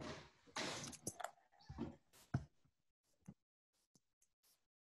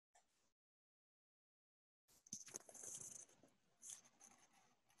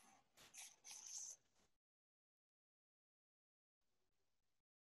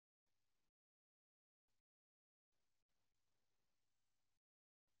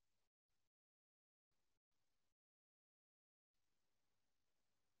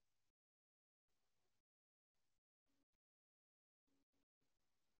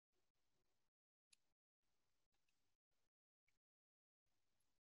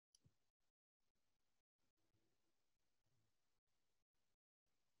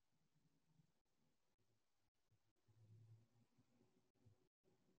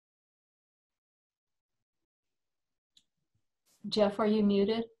 Jeff, are you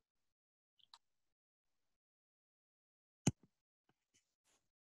muted?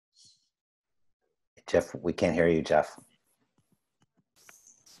 Jeff, we can't hear you, Jeff.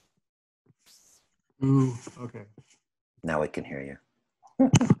 Ooh, okay. Now we can hear you.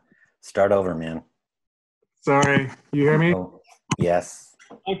 Start over, man. Sorry, you hear me? Oh, yes.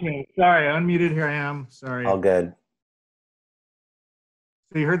 Okay, sorry, unmuted, here I am, sorry. All good.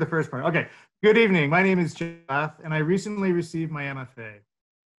 So you heard the first part. Okay, good evening, my name is Jeff, and I recently received my MFA.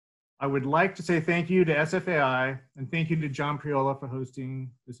 I would like to say thank you to SFAI and thank you to John Priola for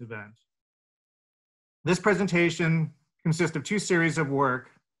hosting this event. This presentation consists of two series of work,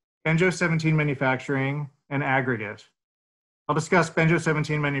 Benjo 17 manufacturing and aggregate. I'll discuss Benjo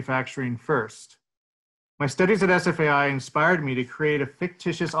 17 manufacturing first. My studies at SFAI inspired me to create a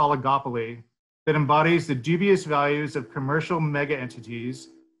fictitious oligopoly that embodies the dubious values of commercial mega entities,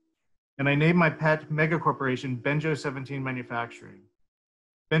 and I named my pet mega corporation Benjo 17 Manufacturing.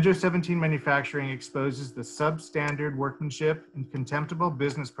 Benjo 17 Manufacturing exposes the substandard workmanship and contemptible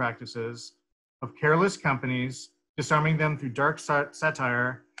business practices of careless companies, disarming them through dark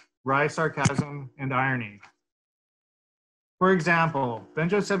satire, wry sarcasm, and irony. For example,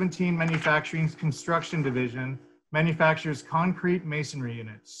 Benjo 17 Manufacturing's construction division manufactures concrete masonry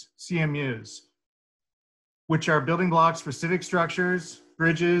units, CMUs, which are building blocks for civic structures,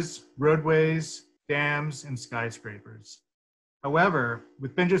 bridges, roadways, dams, and skyscrapers. However,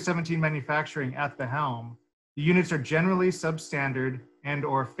 with Benjo 17 Manufacturing at the helm, the units are generally substandard and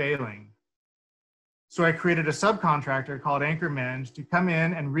or failing. So I created a subcontractor called Anchormend to come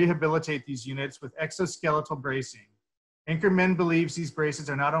in and rehabilitate these units with exoskeletal bracing. Anchormend believes these braces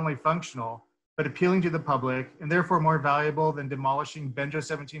are not only functional, but appealing to the public and therefore more valuable than demolishing Benjo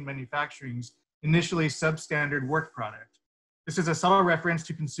 17 Manufacturing's initially substandard work product. This is a subtle reference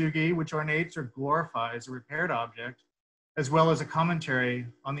to kintsugi, which ornates or glorifies a repaired object, as well as a commentary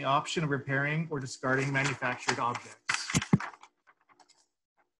on the option of repairing or discarding manufactured objects.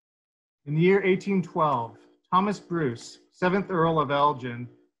 In the year 1812, Thomas Bruce, 7th Earl of Elgin,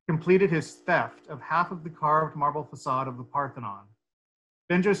 completed his theft of half of the carved marble facade of the Parthenon.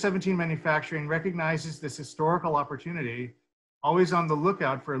 Benjo 17 Manufacturing recognizes this historical opportunity. Always on the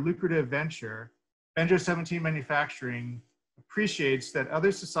lookout for a lucrative venture, Benjo 17 Manufacturing appreciates that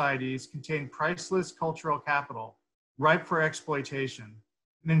other societies contain priceless cultural capital ripe for exploitation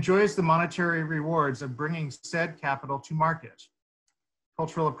and enjoys the monetary rewards of bringing said capital to market.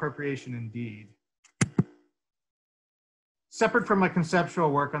 Cultural appropriation indeed. Separate from my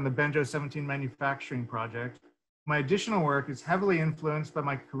conceptual work on the Benjo 17 Manufacturing project, my additional work is heavily influenced by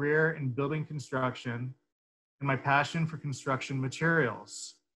my career in building construction and my passion for construction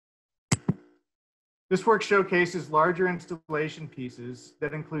materials. This work showcases larger installation pieces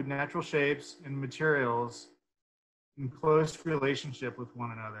that include natural shapes and materials in close relationship with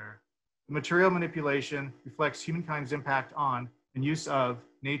one another. The material manipulation reflects humankind's impact on and use of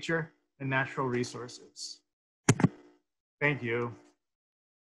nature and natural resources. Thank you.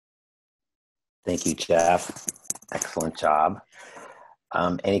 Thank you, Jeff. Excellent job.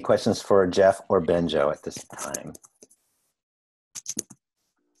 Any questions for Jeff or Benjo at this time?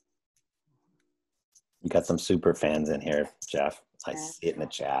 You got some super fans in here, Jeff. I see it in the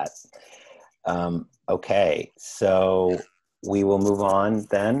chat. Okay, so we will move on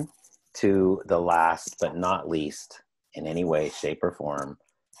then to the last but not least in any way, shape, or form,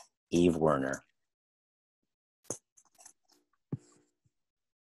 Eve Werner.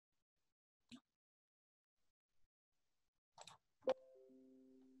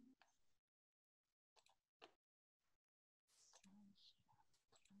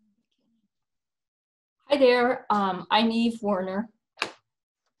 Hi there, I'm Eve Werner.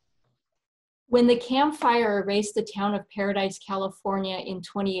 When the campfire erased the town of Paradise, California in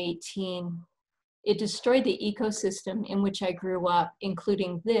 2018, it destroyed the ecosystem in which I grew up,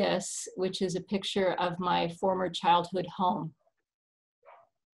 including this, which is a picture of my former childhood home.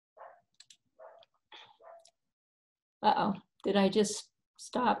 Uh-oh, did I just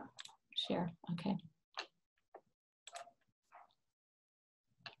stop share? Okay.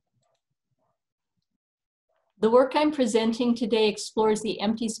 The work I'm presenting today explores the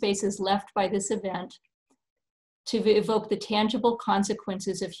empty spaces left by this event to evoke the tangible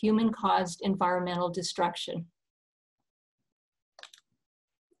consequences of human-caused environmental destruction.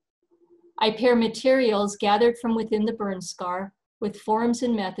 I pair materials gathered from within the burn scar with forms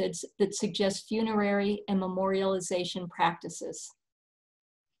and methods that suggest funerary and memorialization practices.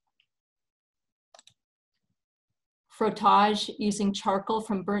 Frottage using charcoal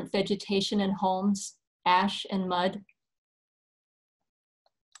from burnt vegetation and homes, ash and mud.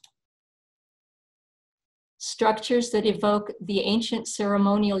 Structures that evoke the ancient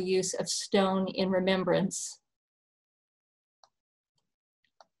ceremonial use of stone in remembrance.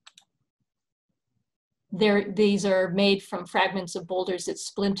 These are made from fragments of boulders that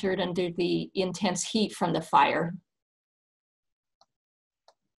splintered under the intense heat from the fire.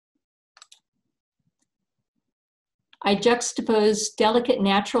 I juxtapose delicate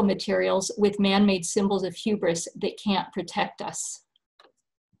natural materials with man-made symbols of hubris that can't protect us.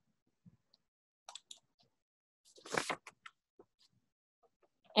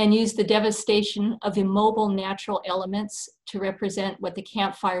 And use the devastation of immobile natural elements to represent what the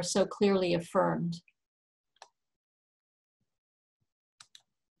campfire so clearly affirmed.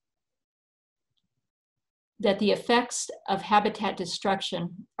 That the effects of habitat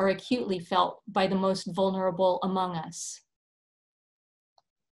destruction are acutely felt by the most vulnerable among us.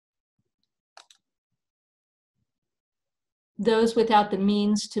 Those without the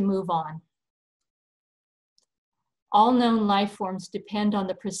means to move on. All known life forms depend on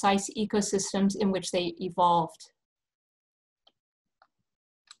the precise ecosystems in which they evolved.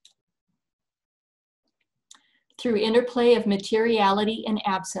 Through interplay of materiality and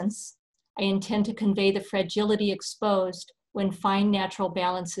absence, I intend to convey the fragility exposed when fine natural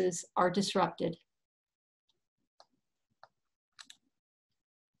balances are disrupted.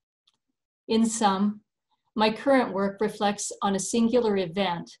 In sum, my current work reflects on a singular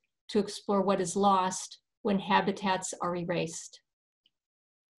event to explore what is lost when habitats are erased.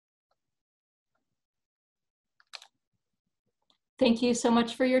 Thank you so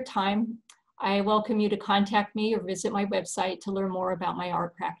much for your time. I welcome you to contact me or visit my website to learn more about my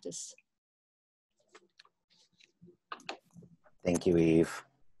art practice. Thank you, Eve.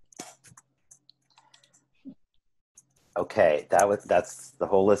 Okay, that's the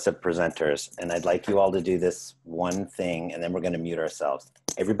whole list of presenters, and I'd like you all to do this one thing, and then we're going to mute ourselves.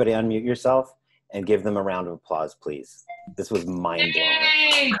 Everybody unmute yourself and give them a round of applause, please. This was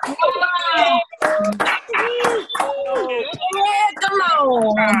mind-blowing. Come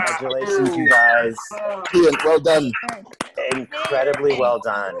on. Congratulations, you guys. Well done. Incredibly well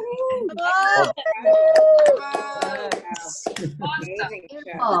done.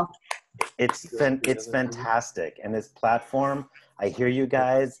 It's fantastic. And this platform, I hear you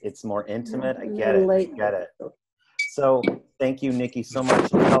guys, it's more intimate. I get it, I get it. So thank you, Nikki, so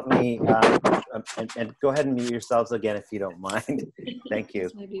much. You helped me, and go ahead and mute yourselves again if you don't mind. Thank you.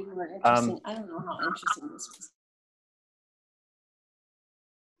 Maybe more interesting. I don't know how interesting this was.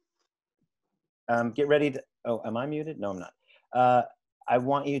 Get ready to, oh, am I muted? No, I'm not. I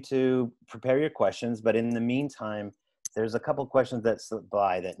want you to prepare your questions, but in the meantime, there's a couple questions that slipped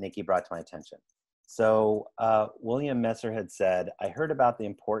by that Nikki brought to my attention. So William Messer had said, I heard about the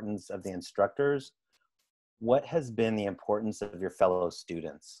importance of the instructors. What has been the importance of your fellow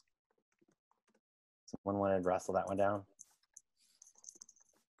students? Someone want to wrestle that one down?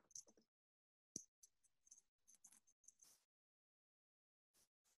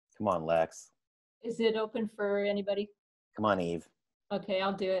 Come on, Lex. Is it open for anybody? Come on, Eve. Okay,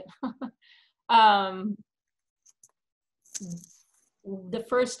 I'll do it. The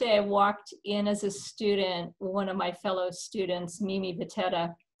first day I walked in as a student, one of my fellow students, Mimi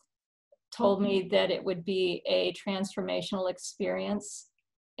Vitetta, told me that it would be a transformational experience.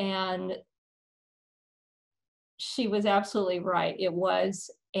 And she was absolutely right. It was.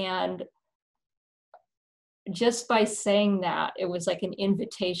 And just by saying that, it was like an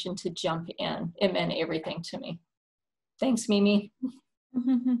invitation to jump in. It meant everything to me. Thanks, Mimi.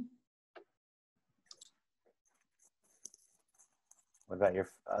 What about your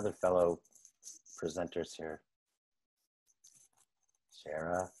other fellow presenters here?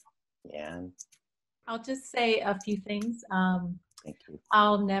 Shara, Yan? I'll just say a few things. Thank you.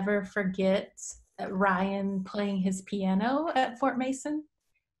 I'll never forget Ryan playing his piano at Fort Mason.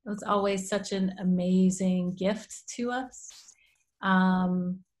 It was always such an amazing gift to us.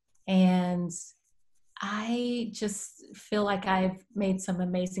 And I just feel like I've made some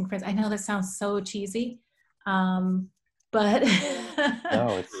amazing friends. I know that sounds so cheesy, but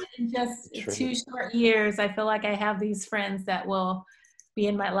no, it's in just true. 2 short years, I feel like I have these friends that will be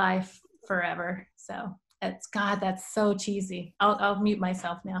in my life forever. So it's, God, that's so cheesy. I'll mute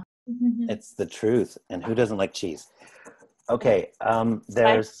myself now. It's the truth. And who doesn't like cheese? Okay,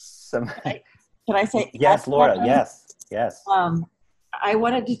 there's some. Can I say? Yes, Laura, yes, yes. I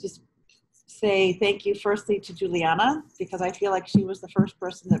wanted to just say thank you firstly to Juliana, because I feel like she was the first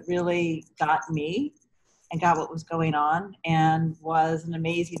person that really got me and got what was going on, and was an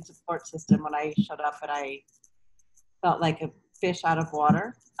amazing support system when I showed up and I felt like a fish out of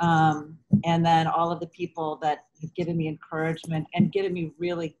water. And then all of the people that have given me encouragement and given me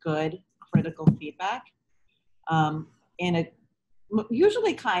really good critical feedback in a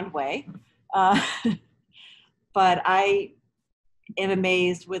usually kind way. But I am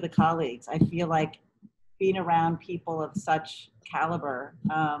amazed with the colleagues. I feel like being around people of such caliber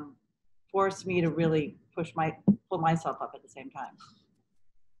forced me to really pull myself up at the same time.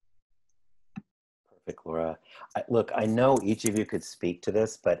 Perfect, Laura. Look, I know each of you could speak to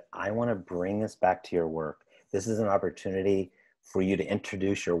this, but I want to bring this back to your work. This is an opportunity for you to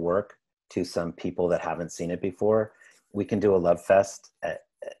introduce your work to some people that haven't seen it before. We can do a Love Fest,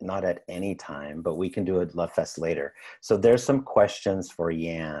 not at any time, but we can do a Love Fest later. So there's some questions for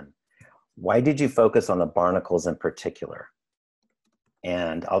Yan. Why did you focus on the barnacles in particular?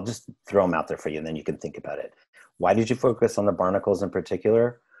 And I'll just throw them out there for you and then you can think about it. Why did you focus on the barnacles in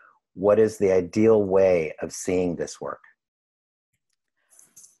particular? What is the ideal way of seeing this work?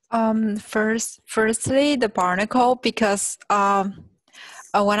 Firstly, the barnacle, because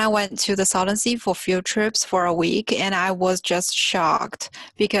when I went to the Southern Sea for field trips for a week, and I was just shocked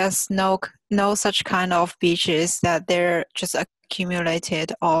because no such kind of beaches that they're just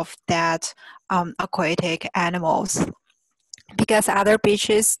accumulated of that aquatic animals. Because other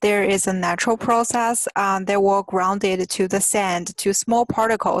beaches, there is a natural process. They were grounded to the sand, to small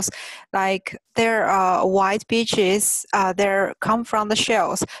particles. Like there are white beaches, they come from the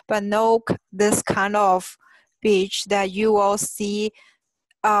shells, but no this kind of beach that you will see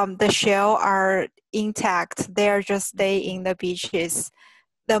the shell are intact. They're just stay in the beaches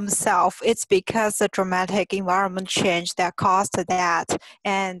themselves. It's because the dramatic environment change that caused that.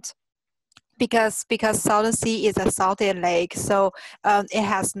 And because Southern Sea is a salty lake, so it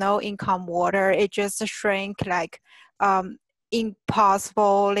has no income water. It just shrink like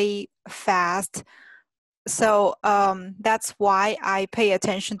impossibly fast. So that's why I pay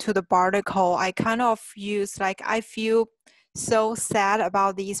attention to the barnacle. I kind of use like I feel so sad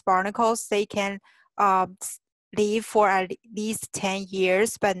about these barnacles. They can live for at least 10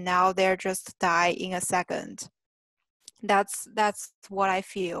 years, but now they're just die in a second. That's what I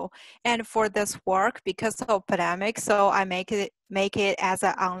feel. And for this work, because of pandemic, so I make it as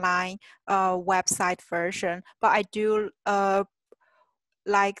an online website version. But I do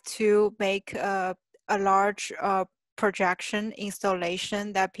like to make a large projection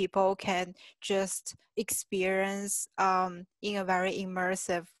installation that people can just experience in a very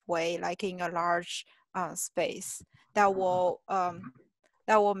immersive way, like in a large space that will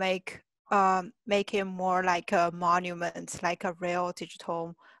make it more like a monument, like a real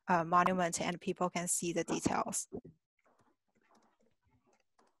digital monument, and people can see the details.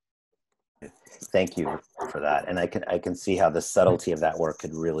 Thank you for that. And I can see how the subtlety of that work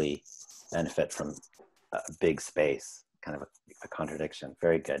could really benefit from a big space, kind of a contradiction.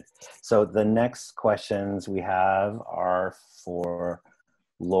 Very good. So the next questions we have are for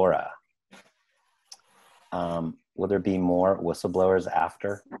Laura. Will there be more whistleblowers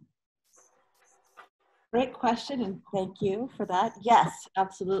after? Great question, and thank you for that. Yes,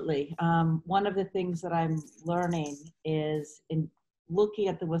 absolutely. One of the things that I'm learning is in looking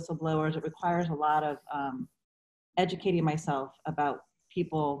at the whistleblowers, it requires a lot of educating myself about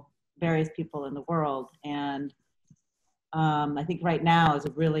people, various people in the world. And I think right now is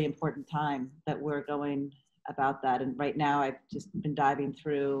a really important time that we're going about that. And right now I've just been diving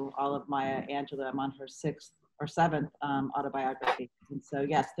through all of Maya Angelou. I'm on her 6th or 7th autobiography. And so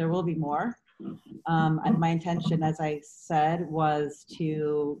yes, there will be more. And my intention, as I said, was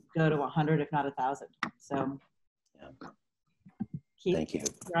to go to 100, if not 1,000. So yeah. Keep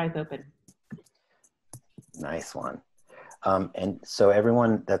your eyes open. Nice one. And so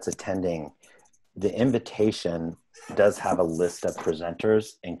everyone that's attending, the invitation does have a list of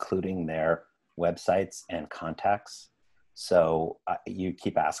presenters, including their websites and contacts. So you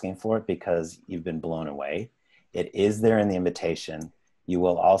keep asking for it because you've been blown away. It is there in the invitation. You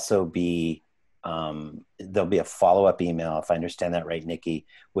will also be, there'll be a follow-up email, if I understand that right, Nikki,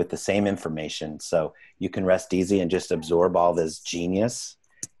 with the same information. So you can rest easy and just absorb all this genius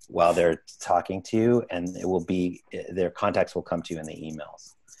while they're talking to you, and it will be, their contacts will come to you in the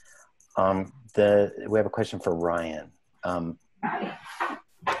emails. We have a question for Ryan. Are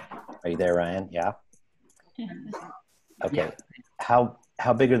you there, Ryan? Yeah? Okay. How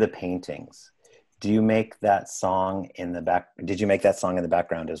big are the paintings? Do you make that song in the back? Did you make that song in the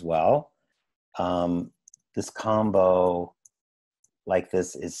background as well? This combo like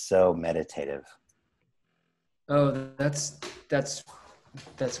this is so meditative. Oh, that's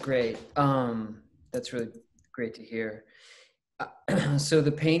great. That's really great to hear. So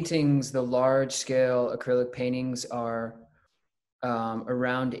the paintings, the large scale acrylic paintings are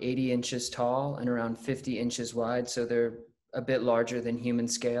around 80 inches tall and around 50 inches wide. So they're a bit larger than human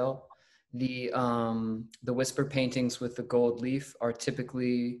scale. The whisper paintings with the gold leaf are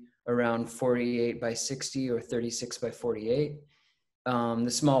typically around 48 by 60 or 36 by 48. The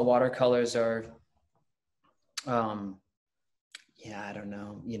small watercolors are, yeah, I don't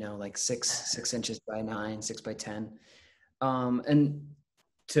know, like 6 inches by 9, 6 by 10. And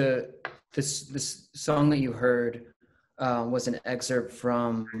to this song that you heard was an excerpt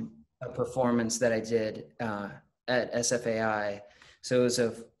from a performance that I did at SFAI. So it was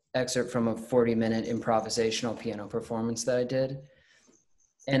an excerpt from a 40-minute improvisational piano performance that I did.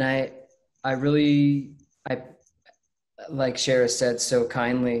 And I like Shara said so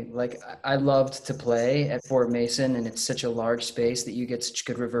kindly, like I loved to play at Fort Mason, and it's such a large space that you get such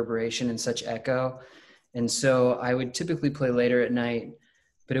good reverberation and such echo. And so I would typically play later at night,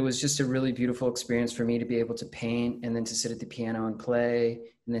 but it was just a really beautiful experience for me to be able to paint and then to sit at the piano and play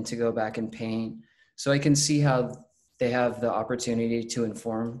and then to go back and paint. So I can see how they have the opportunity to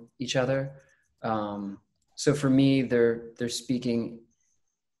inform each other. So for me, they're speaking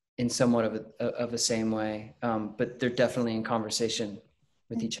in somewhat of the same way, but they're definitely in conversation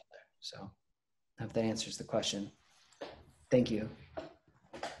with each other. So I hope that answers the question. Thank you.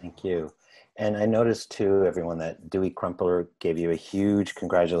 Thank you. And I noticed too, everyone, that Dewey Crumpler gave you a huge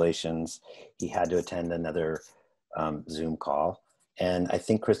congratulations. He had to attend another Zoom call. And I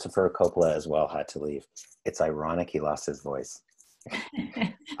think Christopher Coppola as well had to leave. It's ironic he lost his voice.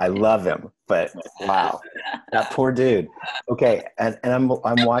 I love him, but wow, that poor dude. Okay, and I'm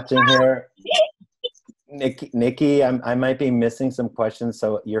watching here. Nikki, I might be missing some questions,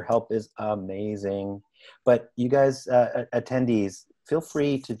 so your help is amazing. But you guys, attendees, feel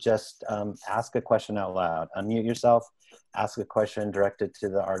free to just ask a question out loud. Unmute yourself, ask a question directed to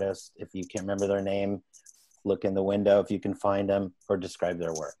the artist. If you can't remember their name, look in the window if you can find them, or describe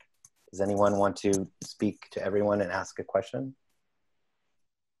their work. Does anyone want to speak to everyone and ask a question?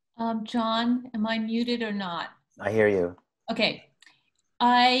 John, am I muted or not? I hear you. Okay.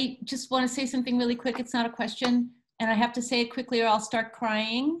 I just want to say something really quick. It's not a question, and I have to say it quickly or I'll start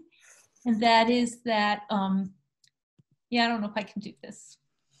crying. And that is that, yeah, I don't know if I can do this.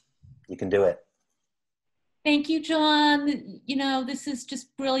 You can do it. Thank you, John. You know, this is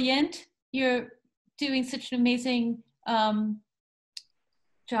just brilliant. You're doing such an amazing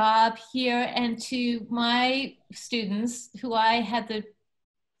job here. And to my students, who I had the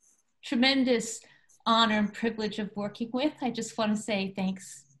tremendous honor and privilege of working with, I just want to say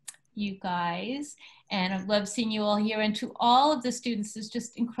thanks, you guys. And I love seeing you all here. And to all of the students, it's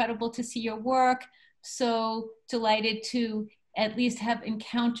just incredible to see your work. So delighted to at least have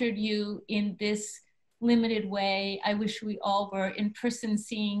encountered you in this limited way. I wish we all were in person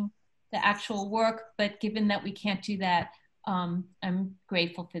seeing the actual work, but given that we can't do that, I'm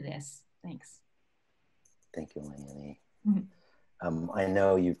grateful for this. Thanks. Thank you, Leonie. Mm-hmm. I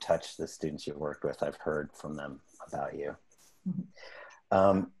know you've touched the students you've worked with. I've heard from them about you.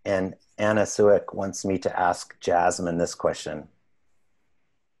 Mm-hmm. And Anna Suick wants me to ask Jasmine this question.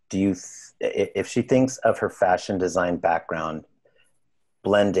 Do you, if she thinks of her fashion design background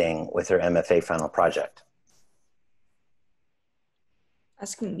blending with her MFA final project?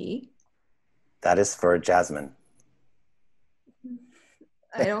 Asking me? That is for Jasmine.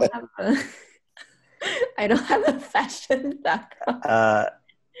 I don't have a, I don't have a fashion background.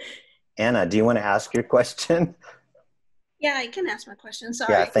 Anna, do you want to ask your question? Yeah, I can ask my question.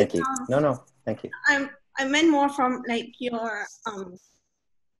 Sorry. Yeah, thank you. No, thank you. I meant more from like your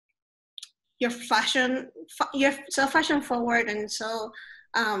fashion, you're so fashion forward and so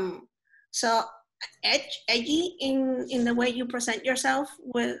edgy in the way you present yourself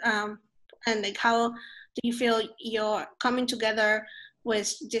with and like how do you feel your coming together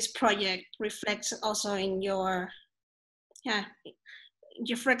with this project reflects also in your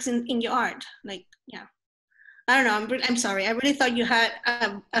reflects in your art, like I don't know. I'm sorry. I really thought you had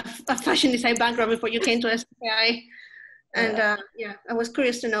a fashion design background before you came to SFAI. And I was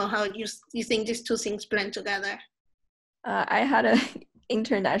curious to know how you think these two things blend together. I had an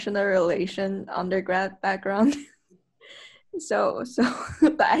international relation undergrad background. so,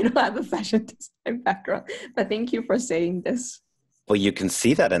 but I don't have a fashion design background. But thank you for saying this. Well, you can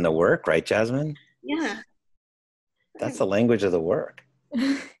see that in the work, right, Jasmine? Yeah. That's the language of the work.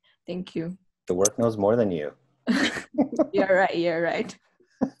 Thank you. The work knows more than you. You're right.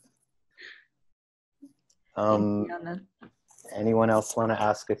 Anyone else want to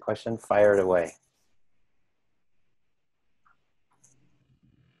ask a question? Fire it away.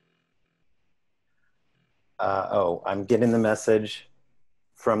 I'm getting the message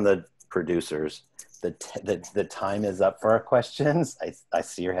from the producers. The time is up for our questions. I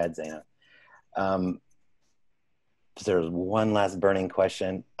see your head, Zaina. There's one last burning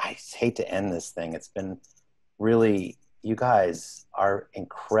question. I hate to end this thing. It's been really, you guys are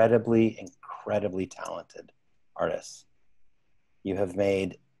incredibly talented artists. You have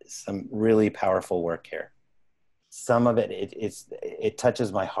made some really powerful work here. Some of it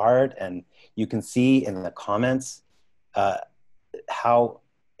touches my heart, and you can see in the comments how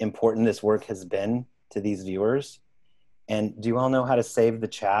important this work has been to these viewers. And do you all know how to save the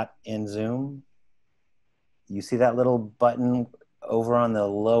chat in Zoom? You see that little button over on the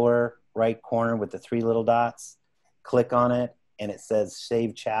lower right corner with the 3 little dots? Click on it and it says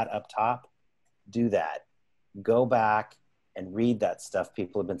save chat up top. Do that. Go back and read that stuff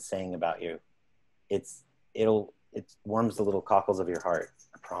people have been saying about you. It warms the little cockles of your heart,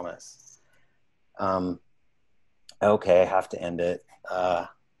 I promise. Okay, I have to end it.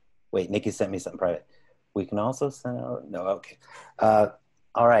 Wait, Nikki sent me something private. We can also send out, no, okay.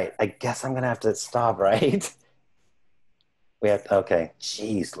 All right, I guess I'm gonna have to stop, right? We have, okay,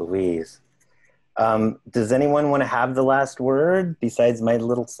 jeez Louise. Does anyone want to have the last word besides my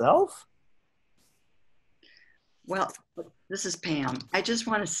little self? Well, this is Pam. I just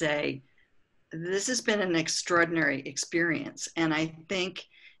want to say, this has been an extraordinary experience. And I think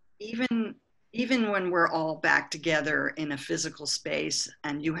even when we're all back together in a physical space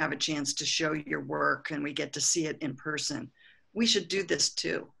and you have a chance to show your work and we get to see it in person, we should do this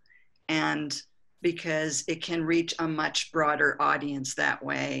too. And because it can reach a much broader audience that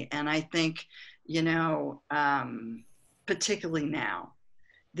way. And I think, you know, particularly now,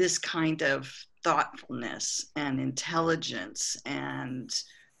 this kind of thoughtfulness and intelligence and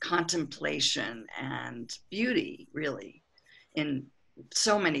contemplation and beauty, really, in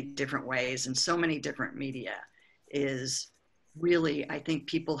so many different ways and so many different media, is really, I think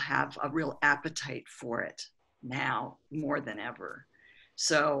people have a real appetite for it now more than ever.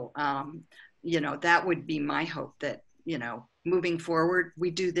 So, you know, that would be my hope, that, you know, moving forward, we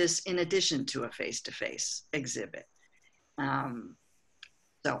do this in addition to a face-to-face exhibit.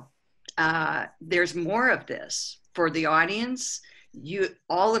 There's more of this for the audience.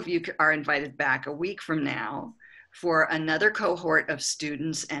 All of you are invited back a week from now for another cohort of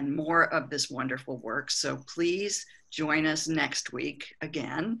students and more of this wonderful work. So please join us next week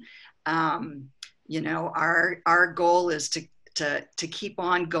again. You know, our goal is to keep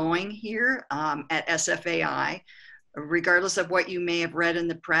on going here at SFAI. Regardless of what you may have read in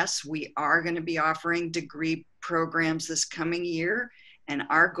the press, we are going to be offering degree programs this coming year. And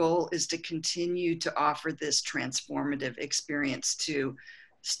our goal is to continue to offer this transformative experience to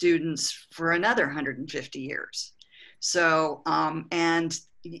students for another 150 years. So,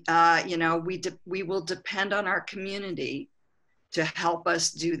 you know, we will depend on our community to help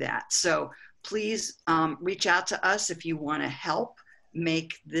us do that. So please reach out to us if you want to help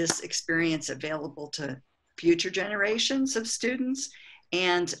make this experience available to future generations of students.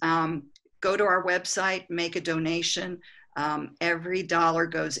 And go to our website, make a donation. Every dollar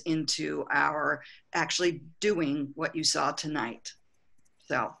goes into our actually doing what you saw tonight.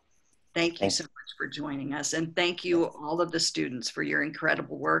 So thank you so much for joining us. And thank you all of the students for your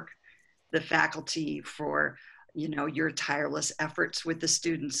incredible work, the faculty for, you know, your tireless efforts with the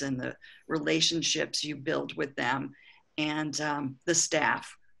students and the relationships you build with them, and the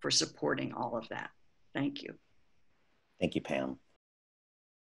staff for supporting all of that. Thank you. Thank you, Pam.